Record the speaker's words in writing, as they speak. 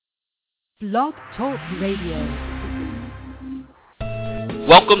Blog Talk Radio.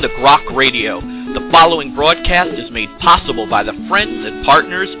 Welcome to Grok Radio. The following broadcast is made possible by the friends and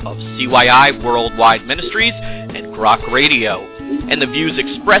partners of CYI Worldwide Ministries and Grok Radio. And the views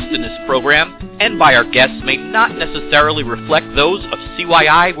expressed in this program and by our guests may not necessarily reflect those of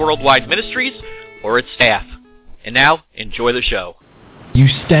CYI Worldwide Ministries or its staff. And now, enjoy the show. You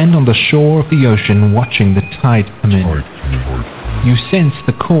stand on the shore of the ocean watching the tide come in. You sense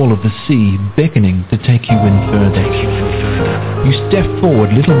the call of the sea beckoning to take you in further. You step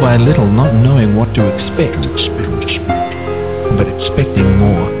forward little by little, not knowing what to expect, but expecting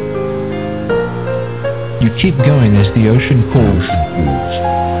more. You keep going as the ocean calls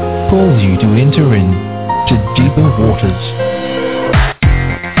you to enter in to deeper waters.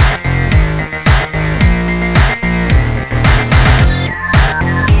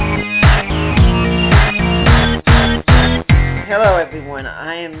 Hello everyone,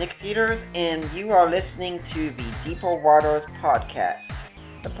 I am Nick Peters, and you are listening to the Deeper Waters Podcast,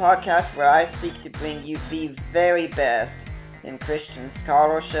 the podcast where I seek to bring you the very best in Christian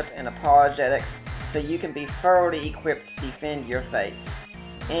scholarship and apologetics so you can be thoroughly equipped to defend your faith.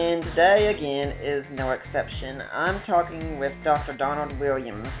 And today, again, is no exception. I'm talking with Dr. Donald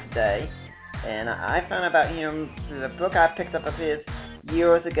Williams today, and I found about him through a book I picked up of his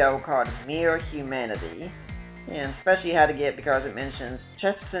years ago called Mere Humanity. And especially had to get because it mentions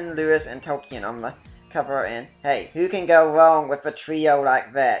Chesterton, Lewis, and Tolkien on the cover. And hey, who can go wrong with a trio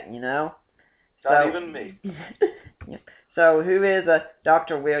like that, you know? Not even me. So who is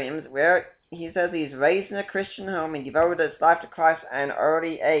Dr. Williams? Well, he says he's raised in a Christian home and devoted his life to Christ at an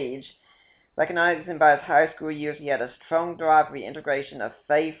early age. Recognizing by his high school years, he had a strong drive for the integration of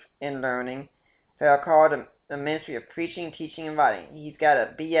faith and learning. Felt called the ministry of preaching, teaching, and writing. He's got a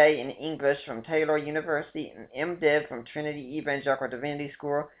BA in English from Taylor University, an MDiv from Trinity Evangelical Divinity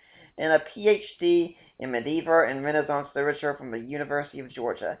School, and a PhD in medieval and Renaissance literature from the University of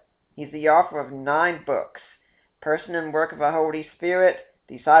Georgia. He's the author of 9 books: Person and Work of the Holy Spirit,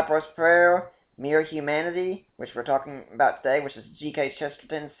 Disciples' Prayer, Mere Humanity, which we're talking about today, which is G.K.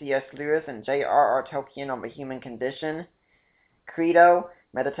 Chesterton, C.S. Lewis, and J.R.R. Tolkien on the Human Condition, Credo,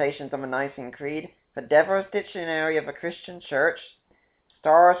 Meditations on the Nicene Creed, The Devil's Dictionary of a Christian Church,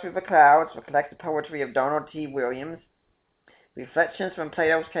 Stars Through the Clouds, the collected poetry of Donald T. Williams, Reflections from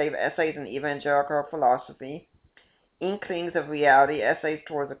Plato's Cave, Essays in Evangelical Philosophy, Inklings of Reality, Essays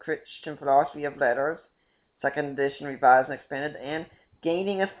Towards the Christian Philosophy of Letters, second edition, revised and expanded, and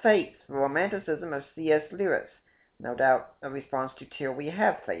Gaining a Faith, the Romanticism of C.S. Lewis, no doubt a response to Till We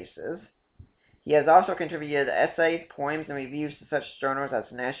Have Faces. He has also contributed essays, poems, and reviews to such journals as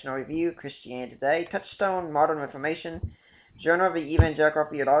National Review, Christianity Today, Touchstone, Modern Reformation, Journal of the Evangelical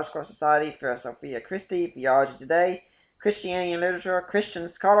Theological Society, Philosophia Christi, Theology Today, Christianity and Literature,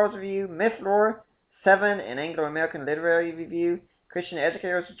 Christian Scholars Review, Mythlore, Seven, and Anglo-American Literary Review, Christian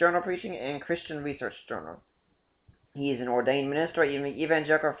Educators Journal Preaching, and Christian Research Journal. He is an ordained minister in the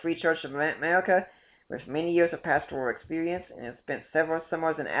Evangelical Free Church of America, with many years of pastoral experience, and has spent several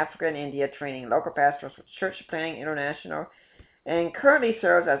summers in Africa and India training local pastors with Church Planning International, and currently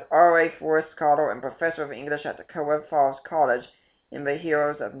serves as R.A. Forrest Scholar and Professor of English at the Coed Falls College in the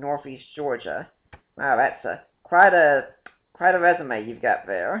Hills of Northeast Georgia. Wow, that's quite a resume you've got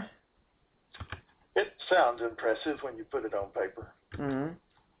there. It sounds impressive when you put it on paper. Mm-hmm.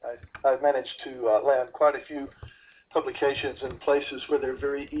 I've managed to land quite a few publications in places where they're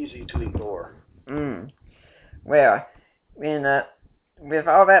very easy to ignore. Well, with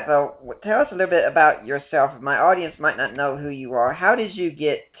all that, though, tell us a little bit about yourself. My audience might not know who you are. How did you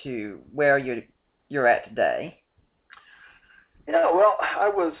get to where you're at today? Yeah, well, I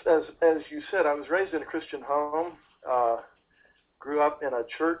was, as you said, I was raised in a Christian home, grew up in a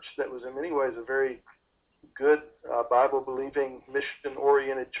church that was in many ways a very good Bible-believing,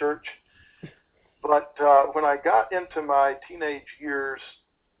 mission-oriented church. But when I got into my teenage years,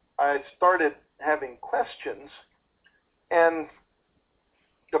 I started having questions, and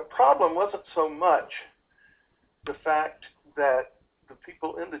the problem wasn't so much the fact that the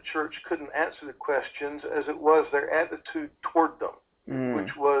people in the church couldn't answer the questions as it was their attitude toward them,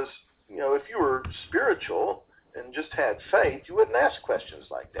 which was, if you were spiritual and just had faith, you wouldn't ask questions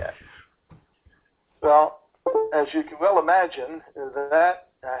like that. Well, as you can well imagine, that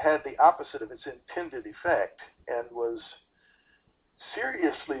had the opposite of its intended effect and was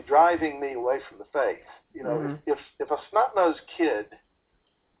seriously driving me away from the faith. If a snot-nosed kid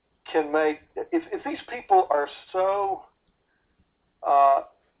can make, if these people are so,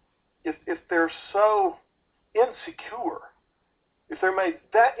 if they're so insecure, if they're made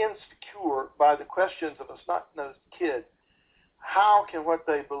that insecure by the questions of a snot-nosed kid, how can what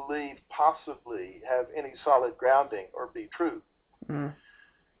they believe possibly have any solid grounding or be true? Mm.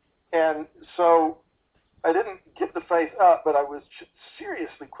 And so I didn't give the faith up, but I was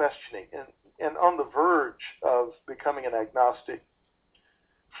seriously questioning and on the verge of becoming an agnostic.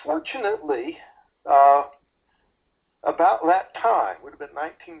 Fortunately, about that time, would have been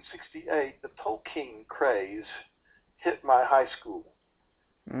 1968, the Tolkien craze hit my high school.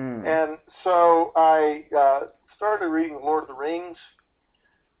 Mm. And so I started reading Lord of the Rings,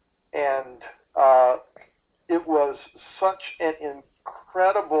 and it was such an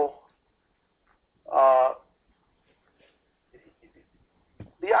incredible...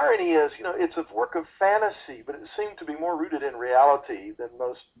 the irony is, it's a work of fantasy, but it seemed to be more rooted in reality than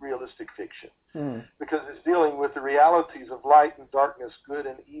most realistic fiction, because it's dealing with the realities of light and darkness, good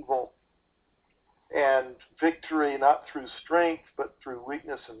and evil, and victory not through strength, but through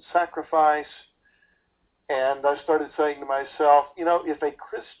weakness and sacrifice. And I started saying to myself, if a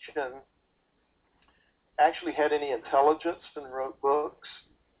Christian actually had any intelligence and wrote books,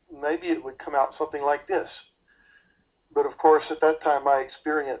 maybe it would come out something like this. But of course, at that time, my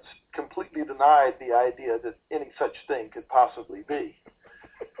experience completely denied the idea that any such thing could possibly be.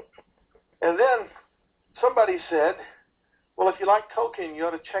 And then somebody said, well, if you like Tolkien, you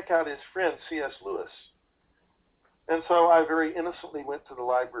ought to check out his friend C.S. Lewis. And so I very innocently went to the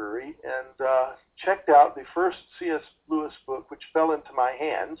library and checked out the first C.S. Lewis book, which fell into my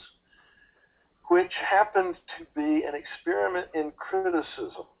hands, which happened to be an experiment in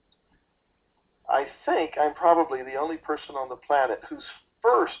criticism. I think I'm probably the only person on the planet whose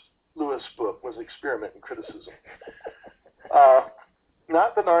first Lewis book was Experiment in Criticism.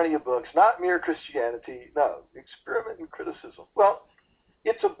 Not the Narnia books, not Mere Christianity, no, Experiment in Criticism. Well,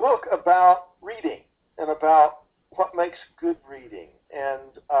 it's a book about reading and about what makes good reading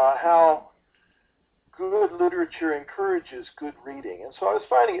and how good literature encourages good reading. And so I was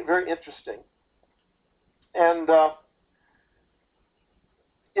finding it very interesting. And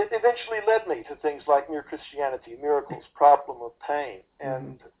it eventually led me to things like Mere Christianity, Miracles, Problem of Pain.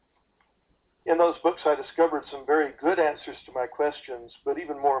 And in those books, I discovered some very good answers to my questions, but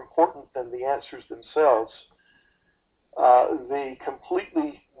even more important than the answers themselves, the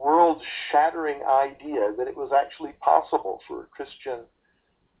completely world-shattering idea that it was actually possible for a Christian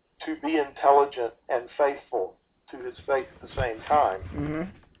to be intelligent and faithful to his faith at the same time. Mm-hmm.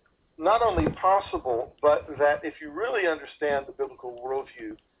 Not only possible, but that if you really understand the biblical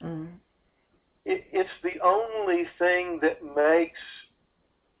worldview, it's the only thing that makes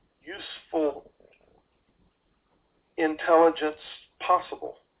useful intelligence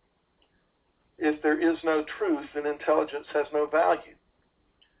possible. If there is no truth, then intelligence has no value.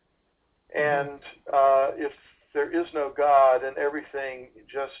 And if there is no God and everything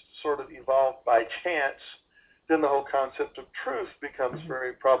just sort of evolved by chance, then the whole concept of truth becomes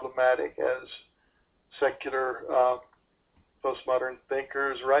very problematic, as secular postmodern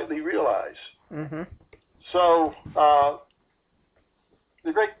thinkers rightly realize. So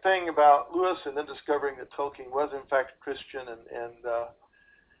the great thing about Lewis and then discovering that Tolkien was in fact a Christian and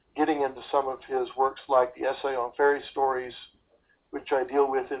getting into some of his works like the Essay on Fairy Stories, which I deal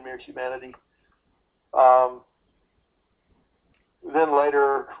with in Mere Humanity, then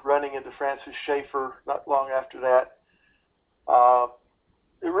later running into Francis Schaeffer not long after that,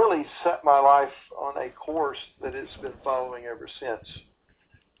 it really set my life on a course that it's been following ever since,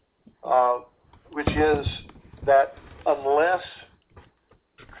 which is that unless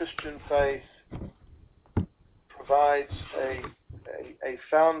Christian faith provides a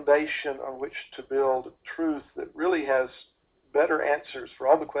foundation on which to build truth that really has better answers for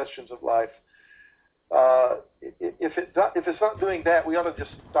all the questions of life, if it's not doing that, we ought to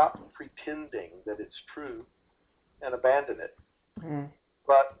just stop pretending that it's true and abandon it.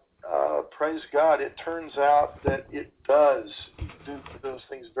 But praise God, it turns out that it does do those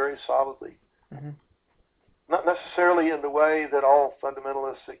things very solidly. Not necessarily in the way that all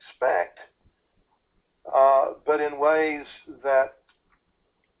fundamentalists expect, but in ways that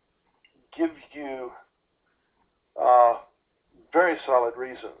give you very solid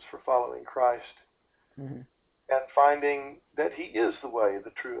reasons for following Christ and finding that He is the way,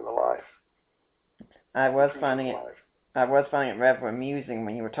 the truth, and the life. I was finding it rather amusing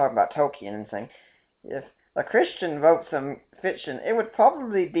when you were talking about Tolkien and saying, if a Christian wrote some fiction, it would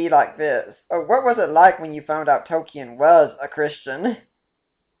probably be like this. Or what was it like when you found out Tolkien was a Christian?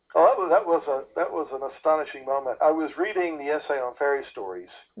 Oh, that was an astonishing moment. I was reading the Essay on Fairy Stories,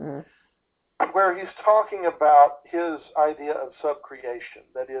 where he's talking about his idea of subcreation.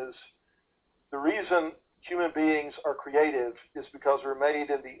 That is, the reason human beings are creative is because we're made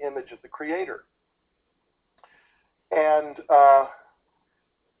in the image of the Creator. And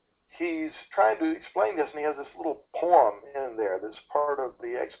he's trying to explain this, and he has this little poem in there that's part of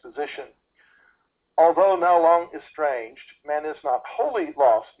the exposition. Although now long estranged, man is not wholly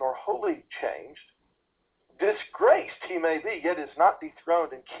lost nor wholly changed. Disgraced he may be, yet is not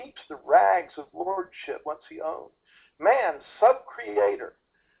dethroned, and keeps the rags of lordship once he owned. Man, sub-creator,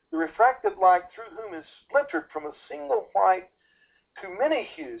 the refracted light through whom is splintered from a single white to many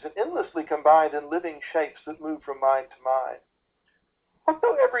hues, and endlessly combined in living shapes that move from mind to mind. What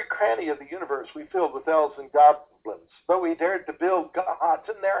though every cranny of the universe we filled with elves and goblins, though we dared to build gods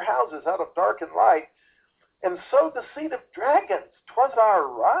in their houses out of dark and light, and sow the seed of dragons, 'twas our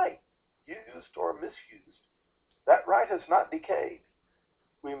right, used or misused. That right has not decayed.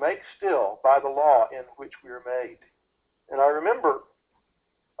 We make still by the law in which we are made. And I remember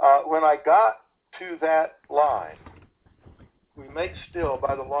when I got to that line, we make still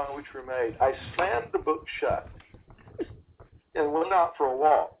by the law in which we're made, I slammed the book shut and went out for a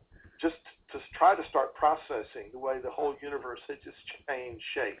walk, just to try to start processing the way the whole universe had just changed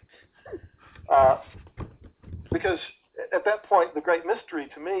shape. Because at that point, the great mystery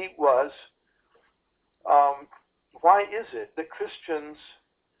to me was, why is it that Christians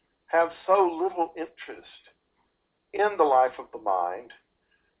have so little interest in the life of the mind,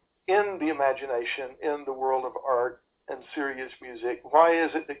 in the imagination, in the world of art and serious music? Why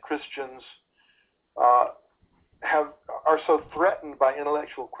is it that Christians are so threatened by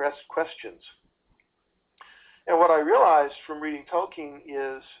intellectual questions? And what I realized from reading Tolkien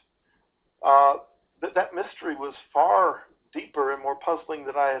is that mystery was far deeper and more puzzling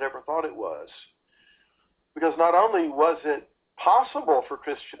than I had ever thought it was. Because not only was it possible for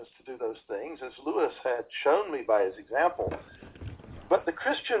Christians to do those things, as Lewis had shown me by his example, but the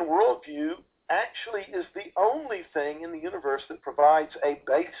Christian worldview actually is the only thing in the universe that provides a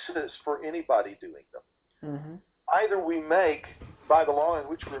basis for anybody doing them. Mm-hmm. Either we make by the law in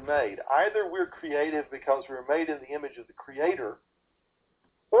which we're made, either we're creative because we're made in the image of the Creator,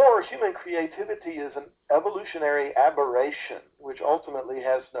 or human creativity is an evolutionary aberration which ultimately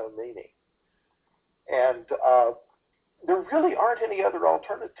has no meaning. And there really aren't any other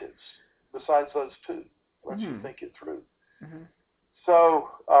alternatives besides those two, once you think it through. Mm-hmm. So,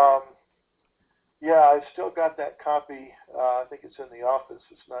 yeah, I've still got that copy. I think it's in the office.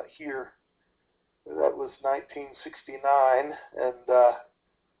 It's not here. That was 1969, and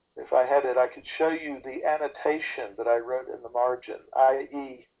if I had it, I could show you the annotation that I wrote in the margin,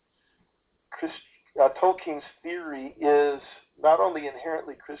 i.e., Tolkien's theory is not only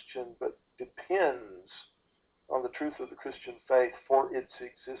inherently Christian, but depends on the truth of the Christian faith for its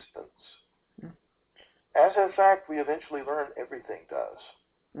existence. Mm-hmm. As in fact, we eventually learn everything does.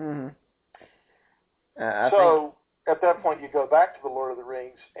 Mm-hmm. So at that point, you go back to the Lord of the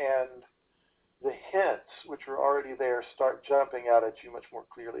Rings, and the hints, which are already there, start jumping out at you much more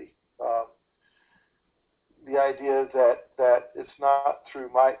clearly. The idea that it's not through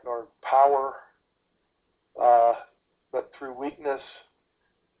might nor power, but through weakness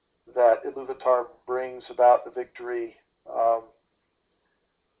that Iluvatar brings about the victory.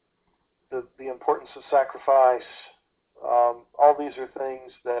 The importance of sacrifice. All these are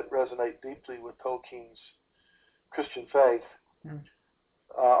things that resonate deeply with Tolkien's Christian faith. Mm.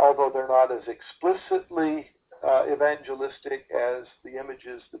 Although they're not as explicitly evangelistic as the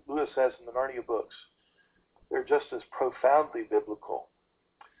images that Lewis has in the Narnia books, they're just as profoundly biblical.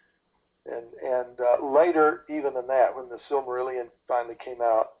 And later, even than that, when the Silmarillion finally came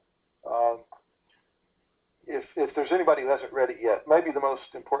out, if there's anybody who hasn't read it yet, maybe the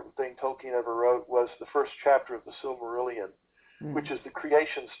most important thing Tolkien ever wrote was the first chapter of the Silmarillion, which is the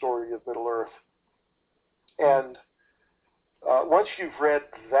creation story of Middle-earth. And once you've read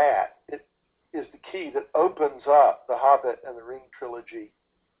that, it is the key that opens up the Hobbit and the Ring trilogy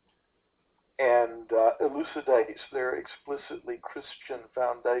and elucidates their explicitly Christian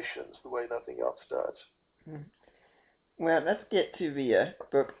foundations the way nothing else does. Well, let's get to the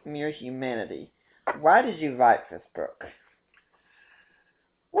book Mere Humanity. Why did you write this book?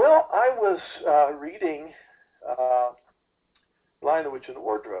 Well, I was reading Lion, the Witch, and the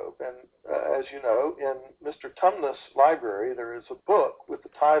Wardrobe, and as you know, in Mr. Tumnus' library, there is a book with the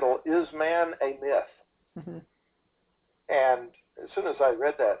title, Is Man a Myth? Mm-hmm. And as soon as I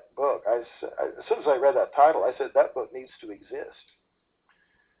read that book, as soon as I read that title, I said, that book needs to exist.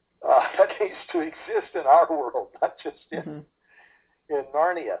 That needs to exist in our world, not just in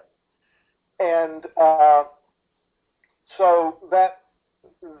Narnia. And so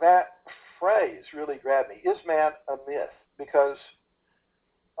that phrase really grabbed me. Is man a myth? Because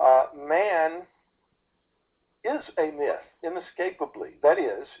man is a myth, inescapably. That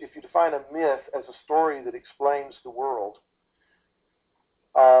is, if you define a myth as a story that explains the world,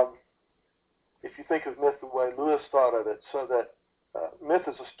 if you think of myth the way Lewis thought of it, so that myth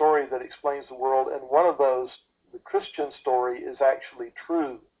is a story that explains the world, and one of those, the Christian story, is actually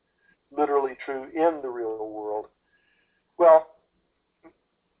true, literally true in the real world. Well,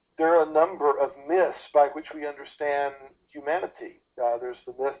 there are a number of myths by which we understand humanity. There's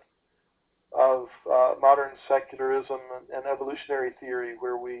the myth of modern secularism and evolutionary theory,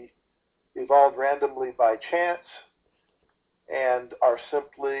 where we evolved randomly by chance and are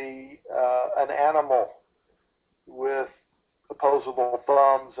simply an animal with opposable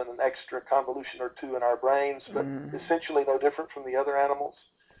thumbs and an extra convolution or two in our brains, but essentially no different from the other animals.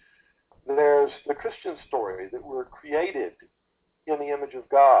 There's the Christian story that we're created in the image of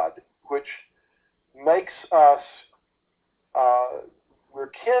God, which makes us, we're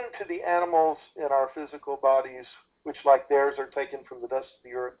kin to the animals in our physical bodies, which like theirs are taken from the dust of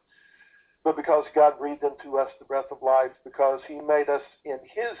the earth. But because God breathed into us the breath of life, because he made us in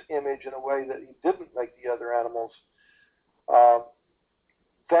his image in a way that he didn't make the other animals,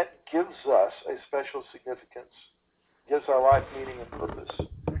 that gives us a special significance, gives our life meaning and purpose,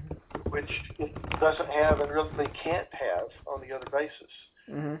 which it doesn't have and really can't have on the other basis.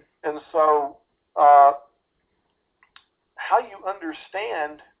 Mm-hmm. And so how you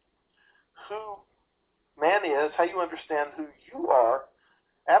understand who man is, how you understand who you are,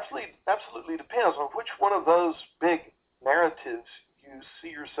 absolutely depends on which one of those big narratives you see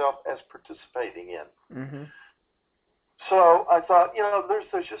yourself as participating in. Mm-hmm. So I thought,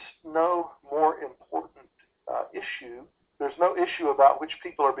 there's just no more important issue. There's no issue about which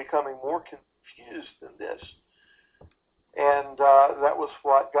people are becoming more confused than this. And that was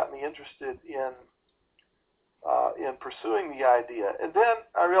what got me interested in pursuing the idea. And then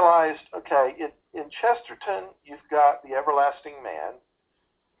I realized, okay, in Chesterton, you've got the everlasting man,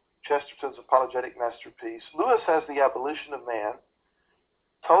 Chesterton's apologetic masterpiece. Lewis has the abolition of man.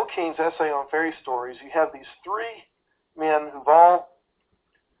 Tolkien's essay on fairy stories. You have these three men who've all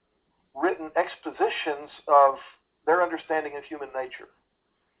written expositions of their understanding of human nature.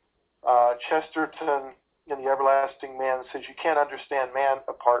 Chesterton in The Everlasting Man says you can't understand man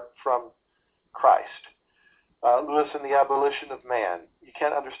apart from Christ. Lewis in The Abolition of Man, you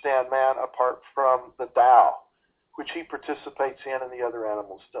can't understand man apart from the Tao, which he participates in and the other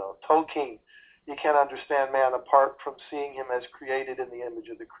animals don't. Tolkien, you can't understand man apart from seeing him as created in the image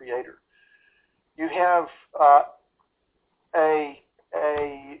of the Creator. You have a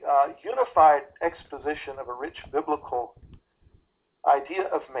unified exposition of a rich biblical idea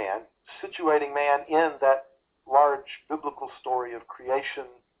of man, situating man in that large biblical story of creation,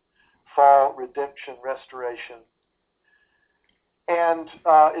 fall, redemption, restoration. And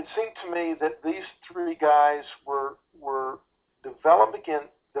it seemed to me that these three guys were developing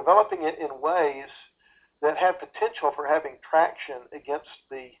it in ways that had potential for having traction against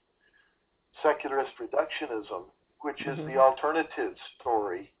the secularist reductionism, which is the alternative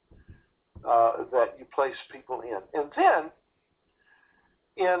story that you place people in. And then,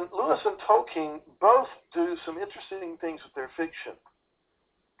 in Lewis and Tolkien, both do some interesting things with their fiction.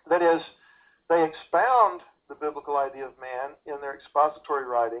 That is, they expound the biblical idea of man in their expository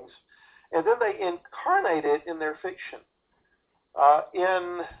writings, and then they incarnate it in their fiction.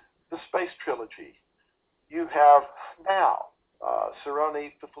 In the Space Trilogy, you have now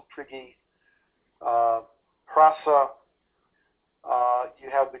Saroni Pifiltriggi, Prasa, you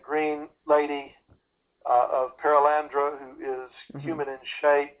have the Green Lady of Perelandra, who is human in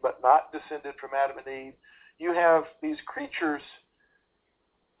shape but not descended from Adam and Eve. You have these creatures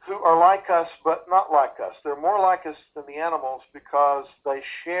who are like us but not like us. They're more like us than the animals because they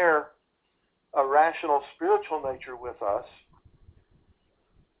share a rational spiritual nature with us.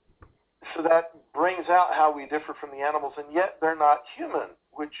 So that brings out how we differ from the animals, and yet they're not human,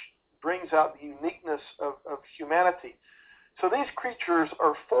 which brings out the uniqueness of humanity. So these creatures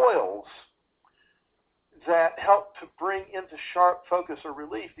are foils that help to bring into sharp focus or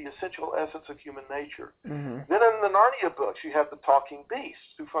relief the essential essence of human nature. Mm-hmm. Then in the Narnia books, you have the talking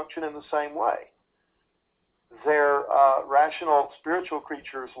beasts who function in the same way. They're rational spiritual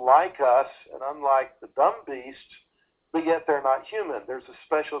creatures like us and unlike the dumb beasts, but yet they're not human. There's a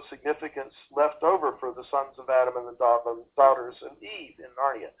special significance left over for the sons of Adam and the daughters of Eve in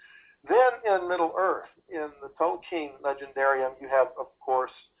Narnia. Then in Middle-earth, in the Tolkien legendarium, you have, of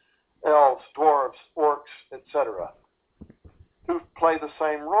course, elves, dwarves, orcs, etc., who play the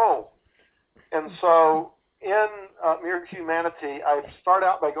same role. And so in Mere Humanity, I start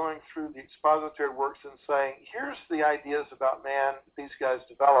out by going through the expository works and saying, here's the ideas about man that these guys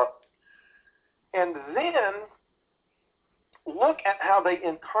developed. and then look at how they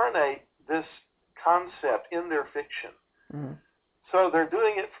incarnate this concept in their fiction. Mm-hmm. So they're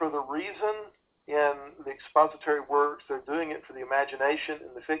doing it for the reason in the expository works. They're doing it for the imagination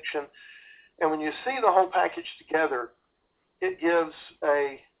in the fiction. And when you see the whole package together, it gives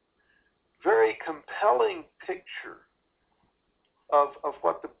a very compelling picture of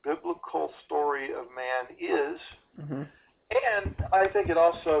what the biblical story of man is. Mm-hmm. And I think it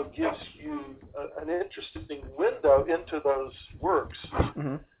also gives you an interesting window into those works.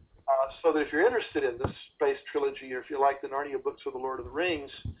 Mm-hmm. So that if you're interested in this space trilogy, or if you like the Narnia books or the Lord of the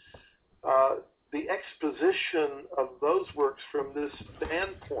Rings, the exposition of those works from this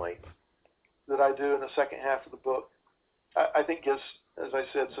standpoint that I do in the second half of the book, I think gives, as I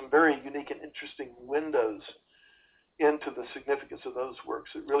said, some very unique and interesting windows into the significance of those works.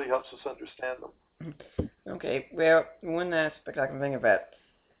 It really helps us understand them. Okay, well, one aspect I can think of that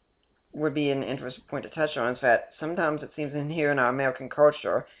would be an interesting point to touch on is that sometimes it seems in here in our American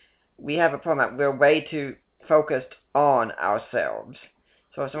culture, we have a problem that we're way too focused on ourselves.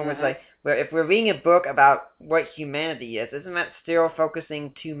 So someone would say, well, if we're reading a book about what humanity is, isn't that still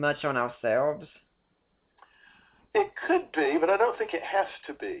focusing too much on ourselves? It could be, but I don't think it has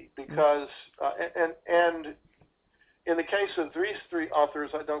to be, because, and in the case of these three authors,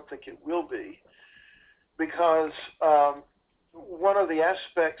 I don't think it will be, because one of the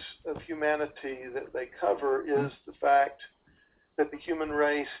aspects of humanity that they cover is the fact that the human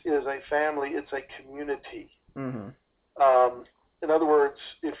race is a family, it's a community. Mm-hmm. In other words,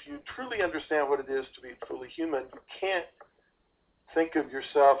 if you truly understand what it is to be fully human, you can't think of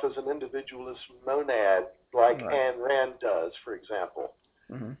yourself as an individualist monad like Ayn Rand does, for example.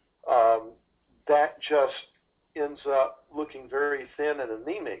 Mm-hmm. That just ends up looking very thin and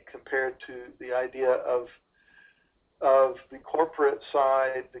anemic compared to the idea of the corporate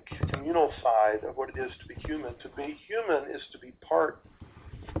side, the communal side of what it is to be human. To be human is to be part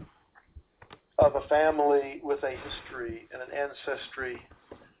of a family with a history and an ancestry.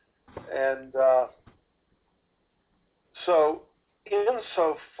 And so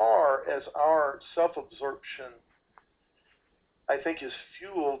insofar as our self-absorption, I think, is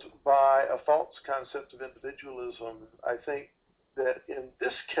fueled by a false concept of individualism, I think that in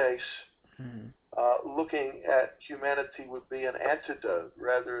this case, looking at humanity would be an antidote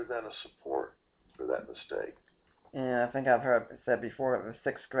rather than a support for that mistake. And I think I've heard it said before, the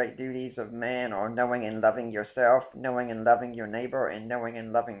 6 great duties of man are knowing and loving yourself, knowing and loving your neighbor, and knowing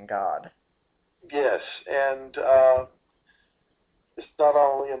and loving God. Yes, and it's not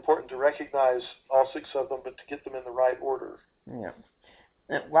only important to recognize all 6 of them, but to get them in the right order. Yeah.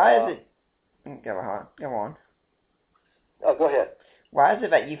 And why is it... Go on. Oh, go ahead. Why is it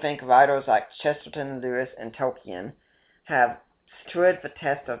that you think writers like Chesterton, Lewis, and Tolkien have stood the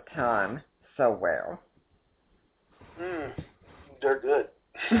test of time so well? They're good.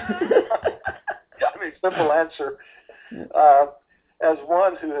 I mean, simple answer. As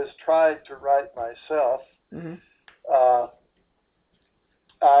one who has tried to write myself,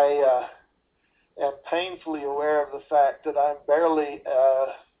 I am painfully aware of the fact that I'm barely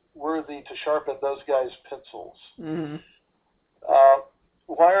worthy to sharpen those guys' pencils. Mm-hmm.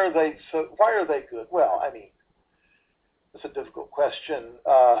 Why are they good? Well, I mean, it's a difficult question.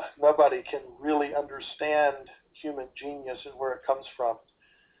 Nobody can really understand human genius and where it comes from.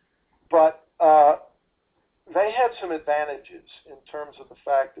 But they had some advantages in terms of the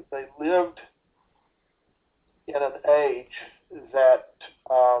fact that they lived in an age that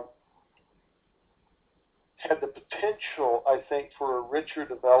had the potential, I think, for a richer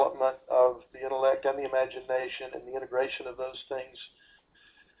development of the intellect and the imagination and the integration of those things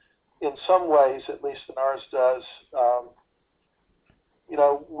in some ways, at least than ours does.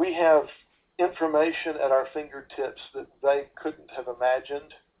 We have information at our fingertips that they couldn't have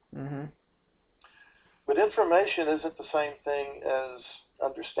imagined. Mm-hmm. But information isn't the same thing as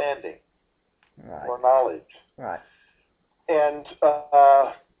understanding or Right. knowledge. Right. And,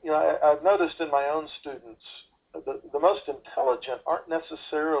 I've noticed in my own students, the most intelligent aren't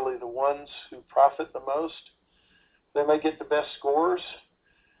necessarily the ones who profit the most. They may get the best scores,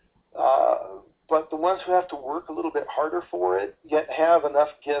 but the ones who have to work a little bit harder for it, yet have enough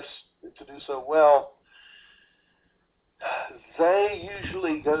gifts to do so well, they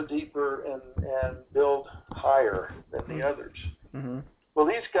usually go deeper and build higher than the others. Mm-hmm. Well,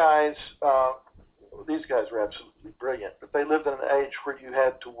 these guys were absolutely brilliant, but they lived in an age where you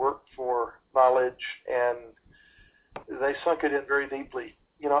had to work for knowledge, and they sunk it in very deeply.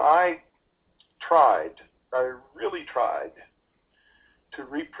 I really tried to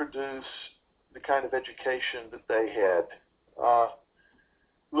reproduce the kind of education that they had.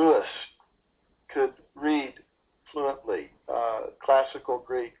 Lewis could read fluently classical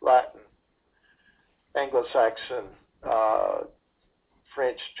Greek, Latin, Anglo-Saxon,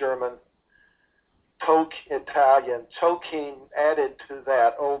 French, German, Italian. Tolkien added to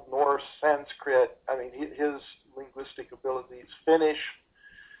that Old Norse, Sanskrit. I mean, his linguistic abilities, Finnish,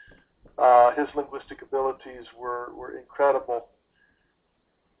 his linguistic abilities were incredible.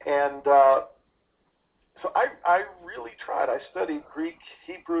 And so I really tried. I studied Greek,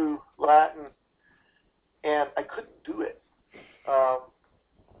 Hebrew, Latin, and I couldn't do it.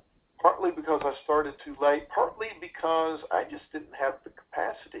 Partly because I started too late, partly because I just didn't have the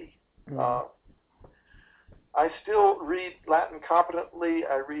capacity. I still read Latin competently.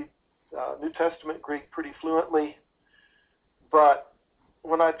 I read New Testament Greek pretty fluently. But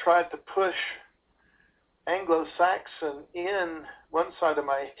when I tried to push Anglo-Saxon in one side of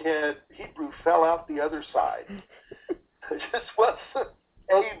my head, Hebrew fell out the other side. I just wasn't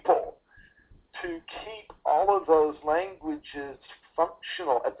able to keep all of those languages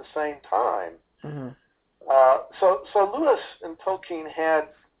functional at the same time. So Lewis and Tolkien had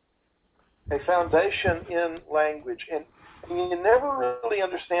a foundation in language, and you never really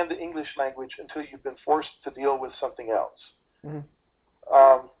understand the English language until you've been forced to deal with something else.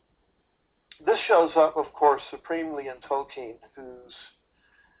 This shows up, of course, supremely in Tolkien,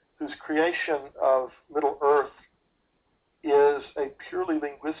 whose creation of Middle-earth is a purely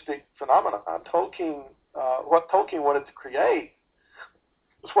linguistic phenomenon. What Tolkien wanted to create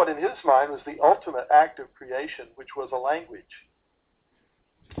was what in his mind was the ultimate act of creation, which was a language.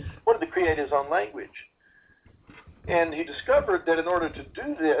 He wanted to create his own language. And he discovered that in order to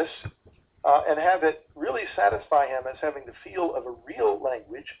do this and have it really satisfy him as having the feel of a real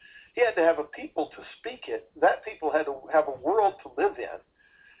language, he had to have a people to speak it. That people had to have a world to live in,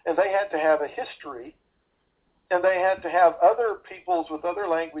 and they had to have a history, and they had to have other peoples with other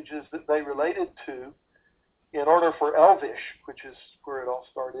languages that they related to in order for Elvish, which is where it all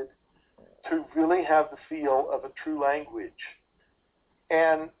started, to really have the feel of a true language.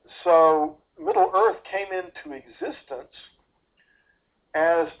 And so Middle-earth came into existence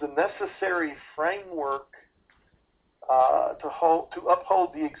as the necessary framework to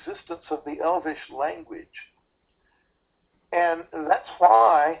uphold the existence of the Elvish language. And that's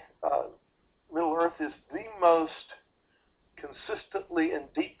why Middle-earth is the most consistently and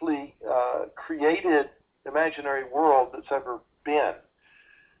deeply created imaginary world that's ever been,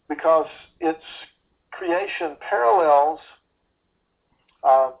 because its creation parallels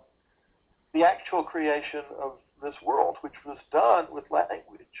the actual creation of this world, which was done with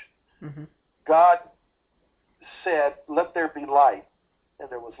language. God said, "Let there be light," and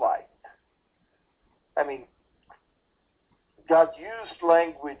there was light. I mean, God used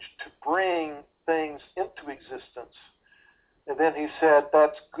language to bring things into existence, and then he said,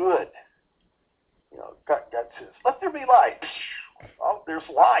 "That's good." You know, God says, "Let there be light." Oh, there's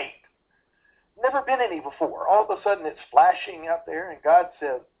light. Never been any before. All of a sudden it's flashing out there, and God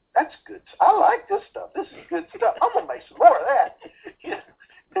said, "That's good. I like this stuff. This is good stuff. I'm going to make some more of that."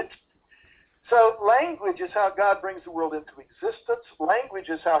 So language is how God brings the world into existence. Language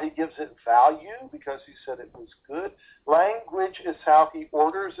is how he gives it value, because he said it was good. Language is how he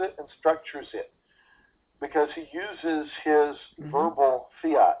orders it and structures it, because he uses his verbal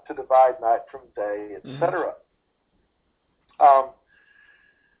fiat to divide night from day, etc.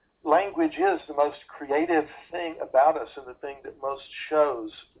 Language is the most creative thing about us, and the thing that most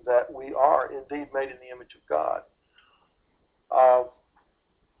shows that we are indeed made in the image of God.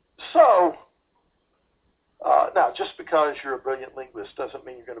 Now, just because you're a brilliant linguist doesn't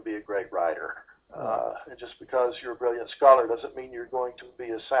mean you're going to be a great writer. And just because you're a brilliant scholar doesn't mean you're going to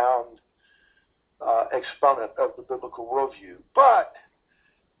be a sound exponent of the biblical worldview. But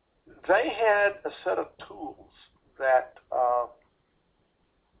they had a set of tools that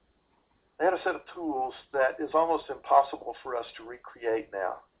is almost impossible for us to recreate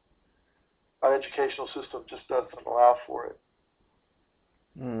now. Our educational system just doesn't allow for it.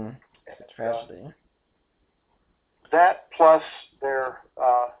 It's a tragedy. That plus their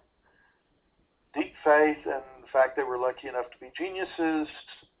deep faith and the fact they were lucky enough to be geniuses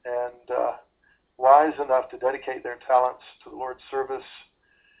and wise enough to dedicate their talents to the Lord's service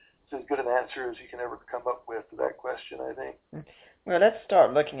is as good an answer as you can ever come up with to that question, I think. Well, let's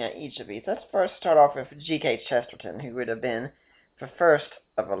start looking at each of these. Let's first start off with G.K. Chesterton, who would have been the first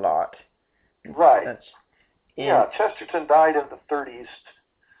of a lot. Right. Chesterton died in the 30s.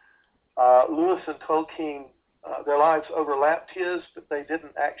 Lewis and Tolkien, their lives overlapped his, but they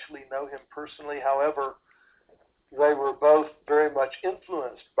didn't actually know him personally. However, they were both very much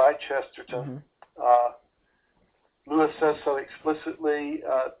influenced by Chesterton. Lewis says so explicitly.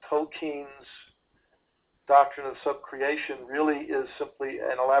 Tolkien's doctrine of subcreation really is simply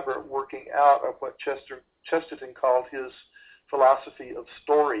an elaborate working out of what Chesterton called his philosophy of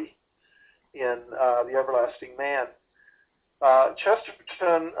story in The Everlasting Man.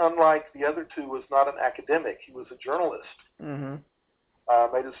 Chesterton, unlike the other two, was not an academic. He was a journalist. Mm-hmm.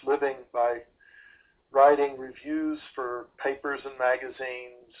 Made his living by writing reviews for papers and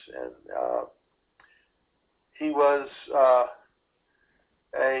magazines, and he was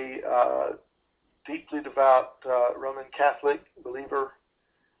a deeply devout Roman Catholic believer,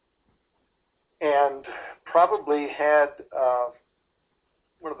 and probably had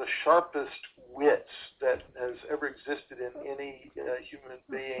one of the sharpest wits that has ever existed in any human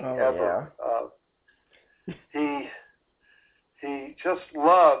being ever. Yeah. He just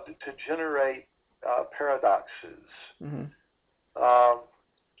loved to generate paradoxes. Mm-hmm.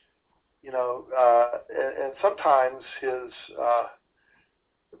 And sometimes his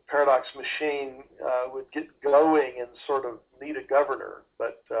paradox machine would get going and sort of need a governor,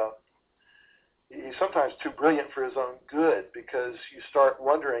 but he's sometimes too brilliant for his own good, because you start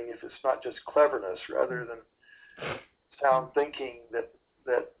wondering if it's not just cleverness rather than sound thinking that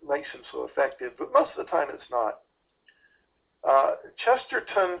makes him so effective. But most of the time it's not.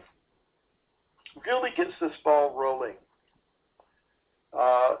 Chesterton really gets this ball rolling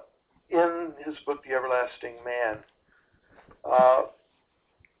in his book, The Everlasting Man.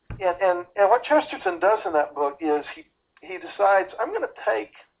 And what Chesterton does in that book is he decides, I'm going to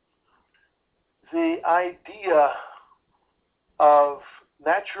take the idea of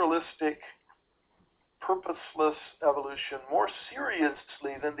naturalistic, purposeless evolution more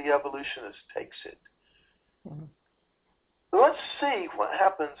seriously than the evolutionist takes it. Mm-hmm. Let's see what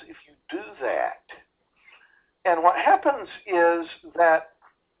happens if you do that. And what happens is that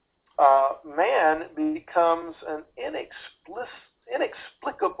man becomes an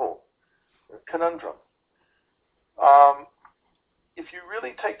inexplicable conundrum. If you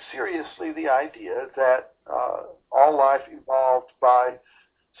really take seriously the idea that all life evolved by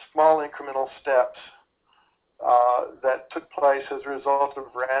small incremental steps that took place as a result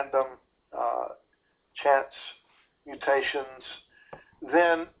of random chance mutations,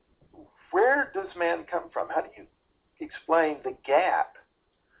 then where does man come from? How do you explain the gap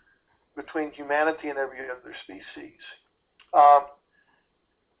between humanity and every other species?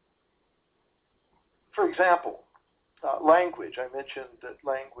 For example, language. I mentioned that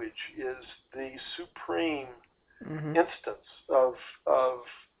language is the supreme Mm-hmm. instance of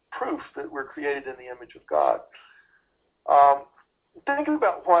proof that we're created in the image of God. Think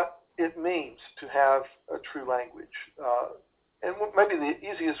about what it means to have a true language. And maybe the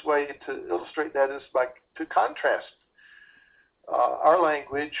easiest way to illustrate that is to contrast our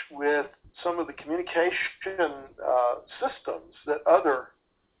language with some of the communication systems that other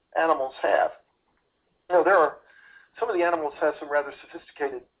animals have. Some of the animals have some rather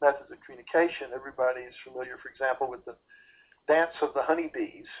sophisticated methods of communication. Everybody is familiar, for example, with the dance of the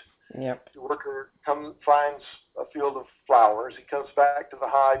honeybees. Yep. The worker finds a field of flowers. He comes back to the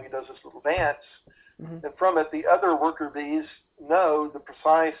hive. He does this little dance. Mm-hmm. And from it, the other worker bees know the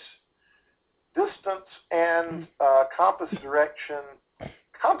precise distance and compass direction,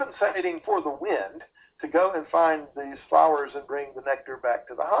 compensating for the wind, to go and find these flowers and bring the nectar back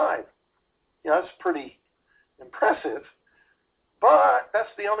to the hive. That's pretty impressive, but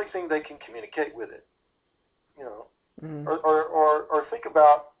that's the only thing they can communicate with it. Mm-hmm. Or think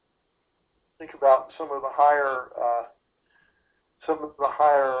about some of the higher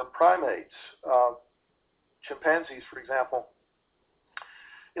primates, chimpanzees, for example.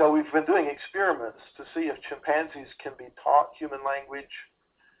 We've been doing experiments to see if chimpanzees can be taught human language.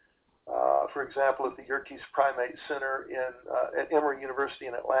 For example, at the Yerkes Primate Center at Emory University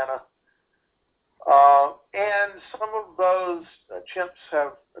in Atlanta. And some of those chimps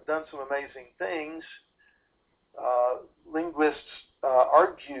have done some amazing things. Linguists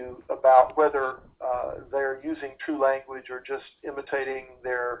argue about whether they're using true language or just imitating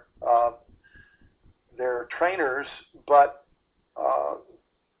their trainers. But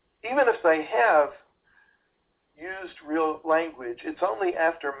even if they have used real language, it's only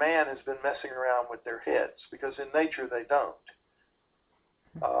after man has been messing around with their heads, because in nature they don't.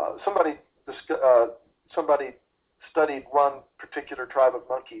 Somebody studied one particular tribe of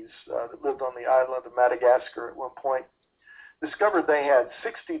monkeys that lived on the island of Madagascar at one point, discovered they had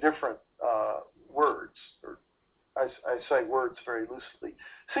 60 different words, or I say words very loosely,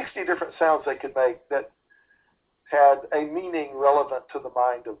 60 different sounds they could make that had a meaning relevant to the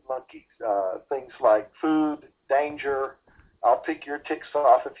mind of monkeys. Things like food, danger, I'll pick your ticks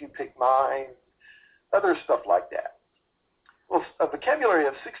off if you pick mine, other stuff like that. Well, a vocabulary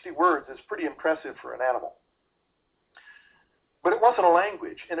of 60 words is pretty impressive for an animal. But it wasn't a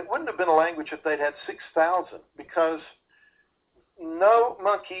language, and it wouldn't have been a language if they'd had 6,000, because no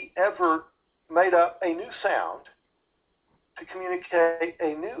monkey ever made up a new sound to communicate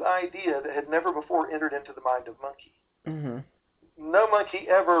a new idea that had never before entered into the mind of monkey. Mm-hmm. No monkey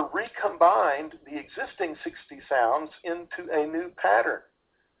ever recombined the existing 60 sounds into a new pattern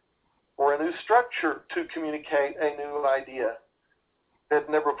or a new structure to communicate a new idea that had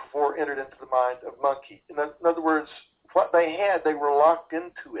never before entered into the mind of monkey. In other words, what they had, they were locked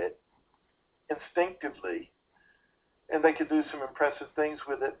into it instinctively, and they could do some impressive things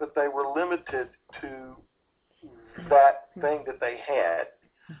with it, but they were limited to that thing that they had.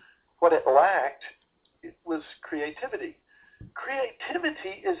 What it lacked, it was creativity.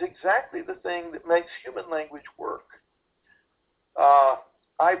 Creativity is exactly the thing that makes human language work.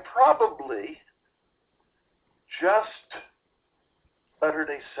 I probably just uttered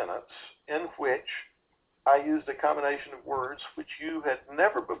a sentence in which I used a combination of words which you had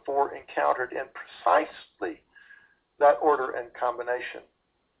never before encountered in precisely that order and combination.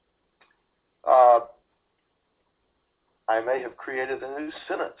 I may have created a new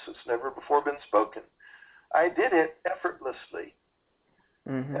sentence that's never before been spoken. I did it effortlessly.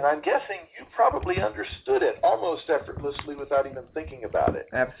 Mm-hmm. And I'm guessing you probably understood it almost effortlessly without even thinking about it.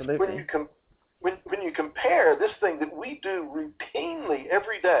 Absolutely. When you compare this thing that we do routinely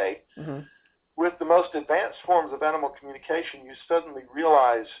every day mm-hmm. with the most advanced forms of animal communication, you suddenly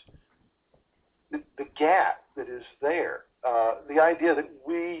realize the gap that is there. The idea that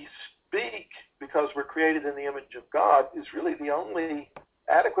we speak because we're created in the image of God is really the only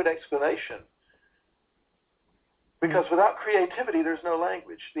adequate explanation. Because without creativity, there's no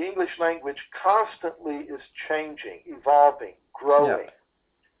language. The English language constantly is changing, evolving, growing,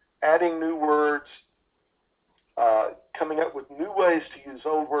 adding new words, coming up with new ways to use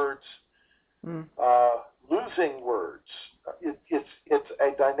old words, losing words. It's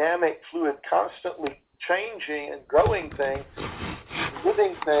a dynamic, fluid, constantly changing and growing thing,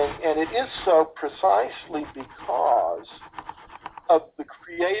 living thing, and it is so precisely because of the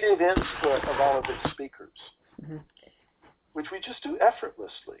creative input of all of its speakers, which we just do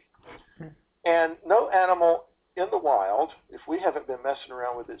effortlessly. And no animal in the wild, if we haven't been messing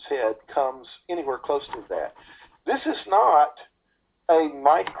around with its head, comes anywhere close to that. This is not a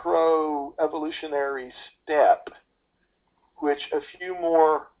micro-evolutionary step which a few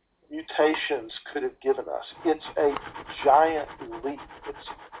more mutations could have given us. It's a giant leap.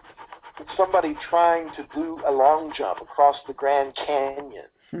 It's somebody trying to do a long jump across the Grand Canyon.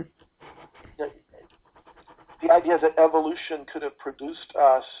 The idea that evolution could have produced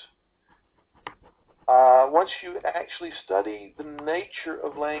us, once you actually study the nature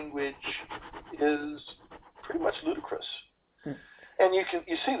of language, is pretty much ludicrous. And you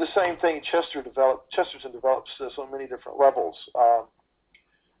see the same thing Chesterton develops this on many different levels.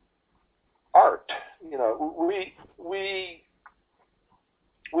 Art, we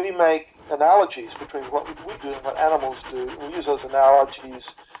make analogies between what we do and what animals do. We use those analogies,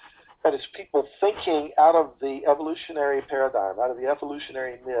 that is, people thinking out of the evolutionary paradigm, out of the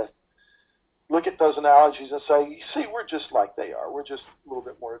evolutionary myth, look at those analogies and say, you see, we're just like they are. We're just a little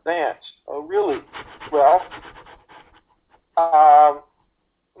bit more advanced. Oh, really? Well,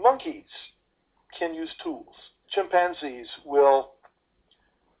 monkeys can use tools. Chimpanzees will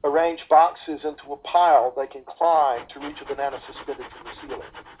arrange boxes into a pile they can climb to reach a banana suspended from the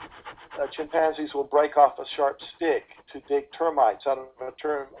ceiling. Chimpanzees will break off a sharp stick to dig termites out of a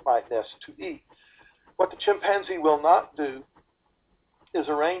termite nest to eat. What the chimpanzee will not do is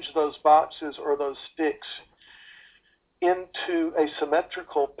arrange those boxes or those sticks into a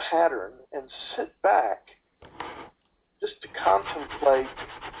symmetrical pattern and sit back just to contemplate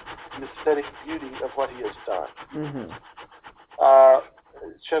the aesthetic beauty of what he has done.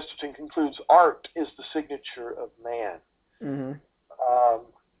 Chesterton concludes, art is the signature of man.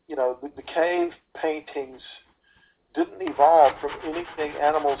 The cave paintings didn't evolve from anything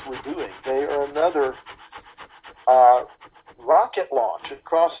animals were doing. They are another rocket launch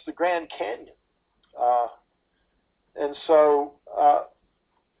across the Grand Canyon. And so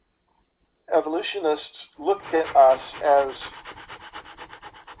evolutionists look at us as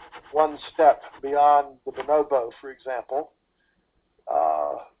one step beyond the bonobo, for example,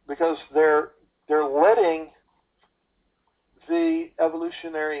 because they're letting the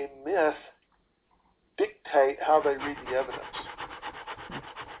evolutionary myth dictate how they read the evidence.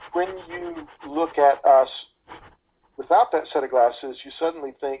 When you look at us without that set of glasses, you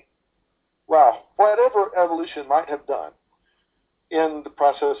suddenly think, wow, whatever evolution might have done in the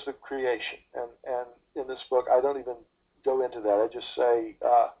process of creation, and in this book I don't even go into that. I just say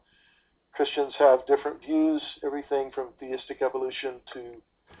Christians have different views, everything from theistic evolution to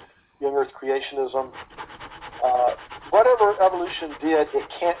young earth creationism. Whatever evolution did, it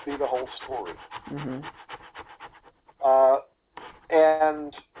can't be the whole story. Mm-hmm.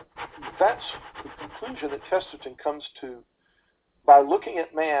 And that's the conclusion that Chesterton comes to by looking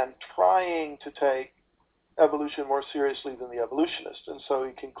at man trying to take evolution more seriously than the evolutionist. And so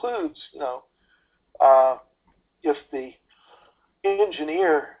he concludes, if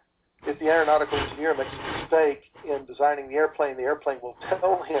the aeronautical engineer makes a mistake in designing the airplane will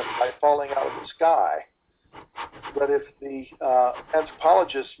tell him by falling out of the sky. But if the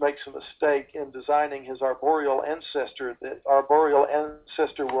anthropologist makes a mistake in designing his arboreal ancestor, the arboreal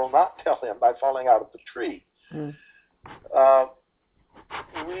ancestor will not tell him by falling out of the tree. Mm.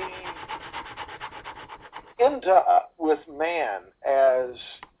 We end up with man as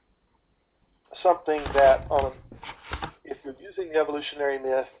something that, if you're using the evolutionary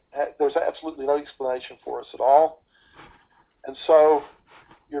myth, there's absolutely no explanation for us at all. And so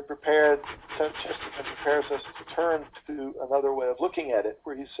Chesterton prepares us to turn to another way of looking at it,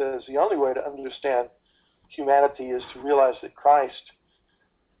 where he says the only way to understand humanity is to realize that Christ,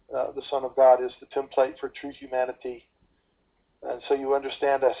 the Son of God, is the template for true humanity. And so you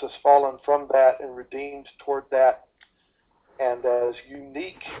understand us as fallen from that and redeemed toward that, and as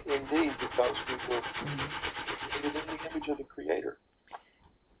unique indeed because we were created in the image of the Creator.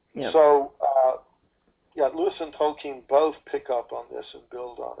 Yep. So, Lewis and Tolkien both pick up on this and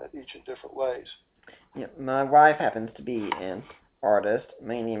build on it, each in different ways. Yeah, my wife happens to be an artist,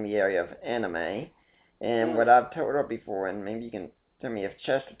 mainly in the area of anime, and what I've told her before, and maybe you can tell me if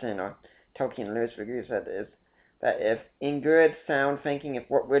Chesterton or Tolkien and Lewis agrees with is that if in good sound thinking, if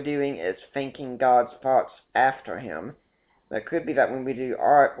what we're doing is thinking God's thoughts after Him, that could be that when we do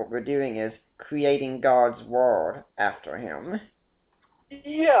art, what we're doing is creating God's world after Him.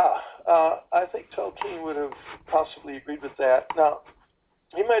 Yeah, I think Tolkien would have possibly agreed with that. Now,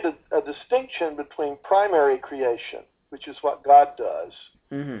 he made a distinction between primary creation, which is what God does,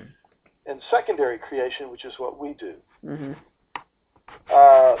 mm-hmm. and secondary creation, which is what we do. Mm-hmm.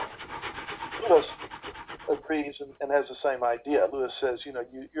 Lewis agrees and has the same idea. Lewis says,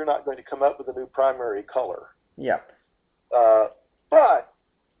 you're not going to come up with a new primary color. Yep. But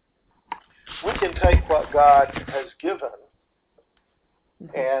we can take what God has given,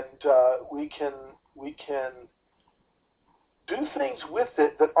 and we can do things with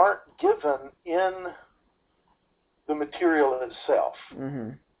it that aren't given in the material itself. Mm-hmm.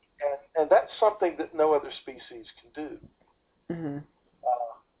 And that's something that no other species can do. Mm-hmm.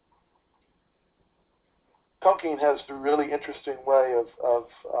 Tolkien has a really interesting way of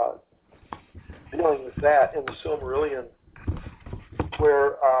dealing with that in the Silmarillion,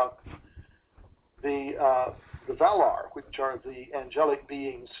 where the Valar, which are the angelic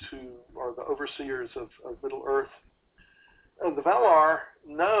beings who are the overseers of Middle-earth, the Valar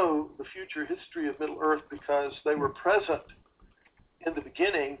know the future history of Middle-earth because they were present in the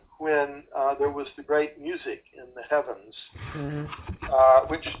beginning when there was the great music in the heavens, mm-hmm.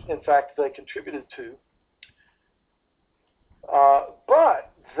 Which, in fact, they contributed to.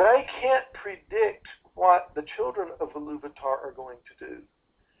 But they can't predict what the children of Iluvatar are going to do,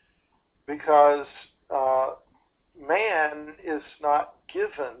 because man is not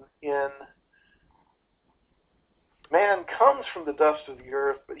given in... Man comes from the dust of the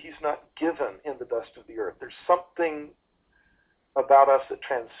earth, but he's not given in the dust of the earth. There's something about us that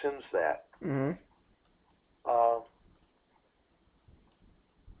transcends that. Mm-hmm.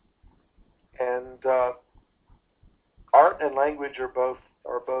 And art and language are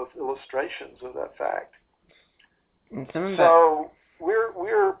both illustrations of that fact. So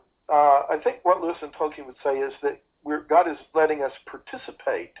we're I think what Lewis and Tolkien would say is that God is letting us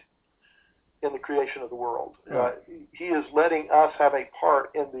participate in the creation of the world. He is letting us have a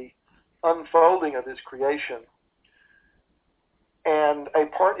part in the unfolding of His creation, and a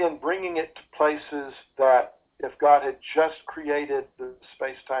part in bringing it to places that, if God had just created the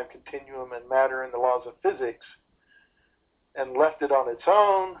space-time continuum and matter and the laws of physics and left it on its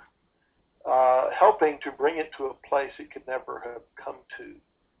own, helping to bring it to a place it could never have come to,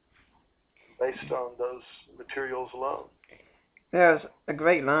 based on those materials alone. There's a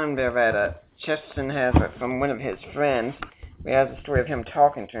great line there that Chesterton has from one of his friends. He has a story of him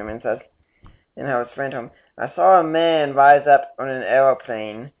talking to him, and says, how his friend told him, I saw a man rise up on an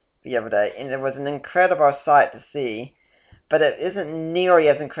aeroplane the other day, and it was an incredible sight to see, but it isn't nearly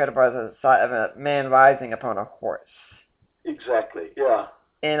as incredible as the sight of a man rising upon a horse. Exactly, yeah.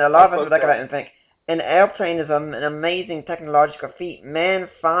 And a lot of us would look at it and think, An airplane is an amazing technological feat. Man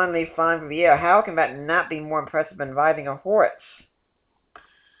finally flying through the air. How can that not be more impressive than riding a horse?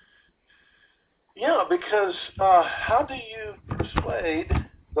 Yeah, because how do you persuade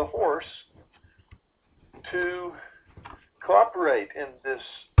the horse to cooperate in this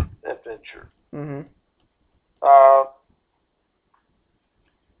adventure? Mm-hmm. I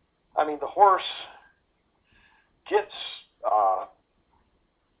mean, the horse gets a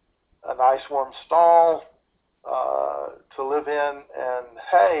nice warm stall to live in and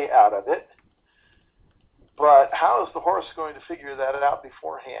hay out of it, but how is the horse going to figure that out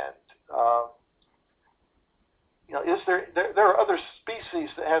beforehand? Is there are other species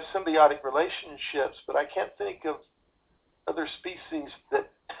that have symbiotic relationships, but I can't think of other species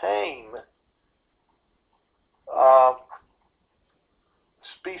that tame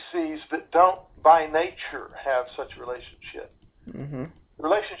species that don't by nature have such a relationship. Mm-hmm. The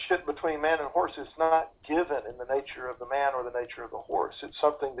relationship between man and horse is not given in the nature of the man or the nature of the horse. It's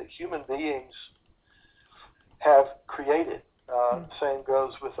something that human beings have created. Same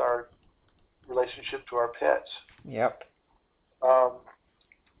goes with our relationship to our pets. Yep.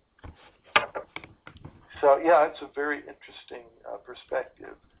 So yeah, it's a very interesting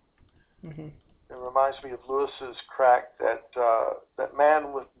perspective. Mm-hmm. It reminds me of Lewis's crack that that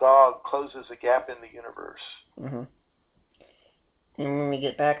man with dog closes a gap in the universe. Mm-hmm. And when we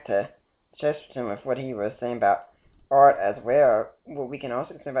get back to Chesterton with what he was saying about art as well, what we can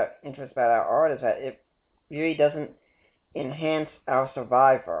also say about interest about our art is that it really doesn't enhance our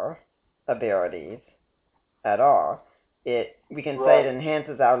survivor abilities at all. We can say it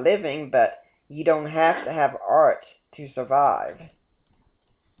enhances our living, but you don't have to have art to survive.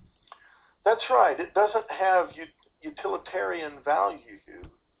 That's right. It doesn't have utilitarian value,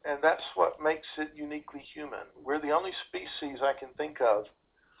 and that's what makes it uniquely human. We're the only species I can think of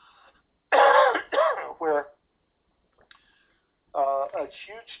where a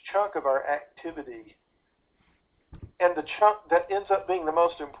huge chunk of our activity, and the chunk that ends up being the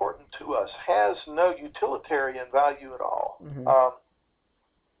most important to us, has no utilitarian value at all. Mm-hmm. I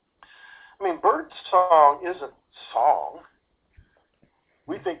mean, bird song isn't song.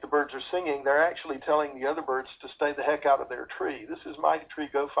 We think the birds are singing. They're actually telling the other birds to stay the heck out of their tree. This is my tree.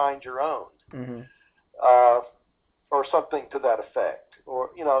 Go find your own, Mm-hmm. or something to that effect. Or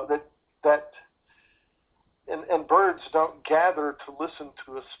and birds don't gather to listen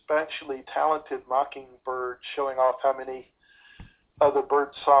to a specially talented mockingbird showing off how many other bird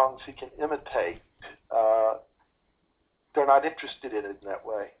songs he can imitate. They're not interested in it in that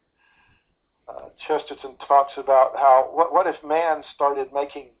way. Chesterton talks about how what if robins started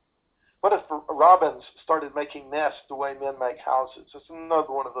making nests the way men make houses? It's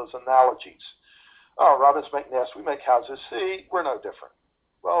another one of those analogies. Oh, robins make nests, we make houses. See, we're no different.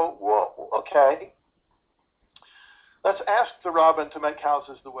 Well, okay. Let's ask the robin to make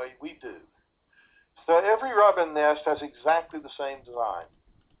houses the way we do. So every robin nest has exactly the same design.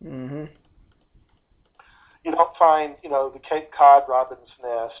 Mm-hmm. You don't find, the Cape Cod robin's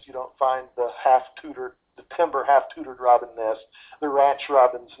nest. You don't find the timber half-tutored robin nest, the ranch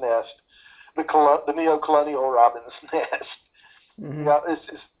robin's nest, the neo-colonial robin's nest. Mm-hmm.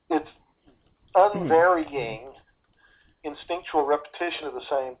 It's unvarying instinctual repetition of the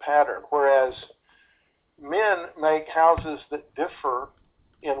same pattern, whereas men make houses that differ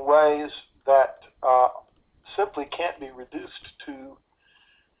in ways that simply can't be reduced to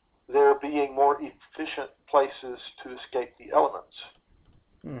there being more efficient places to escape the elements.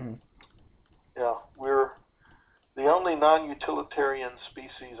 Mm-hmm. Yeah, we're the only non-utilitarian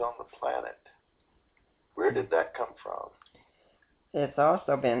species on the planet. Where did that come from? It's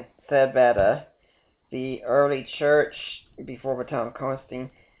also been said that the early church, before Thomas Constantine,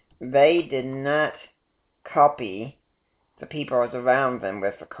 they did not copy the peoples around them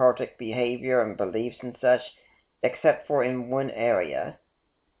with occultic behavior and beliefs and such, except for in one area,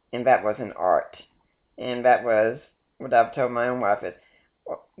 and that was in art. And that was what I've told my own wife is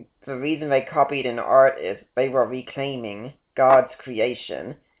the reason they copied in art is they were reclaiming God's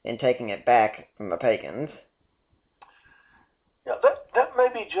creation and taking it back from the pagans. Yeah, that may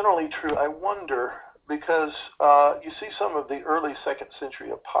be generally true. I wonder, because you see some of the early 2nd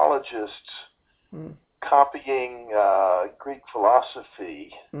century apologists copying Greek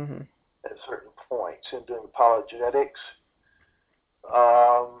philosophy at certain points in doing apologetics.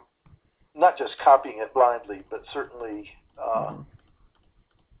 Not just copying it blindly, but certainly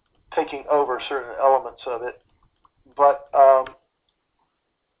taking over certain elements of it. But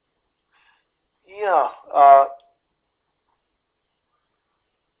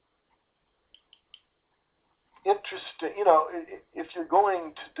interesting. If you're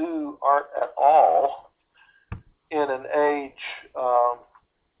going to do art at all in an age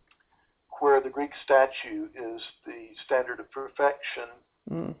where the Greek statue is the standard of perfection,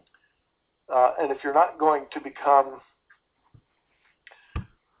 and if you're not going to become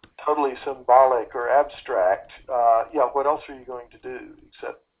totally symbolic or abstract, what else are you going to do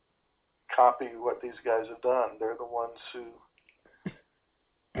except copy what these guys have done? They're the ones who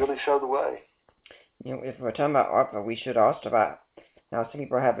really show the way. If we're talking about art, but we should also talk about now some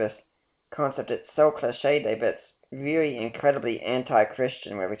people have this concept, it's so cliche, but it's really incredibly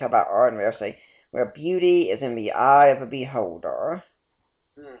anti-Christian, where we talk about art and we say, where beauty is in the eye of a beholder.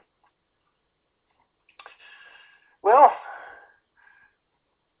 Well,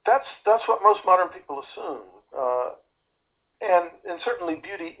 that's what most modern people assume. And certainly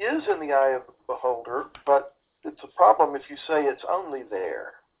beauty is in the eye of the beholder, but it's a problem if you say it's only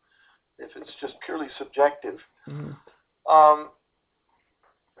there, if it's just purely subjective.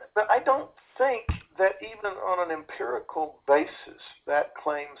 But I don't think that even on an empirical basis that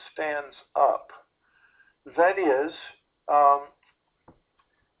claim stands up. That is, how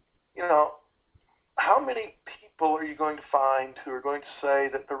many people are you going to find who are going to say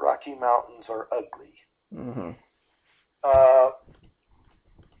that the Rocky Mountains are ugly?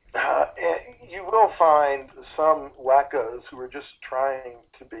 You will find some wackos who are just trying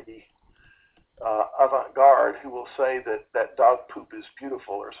to be avant-garde who will say that dog poop is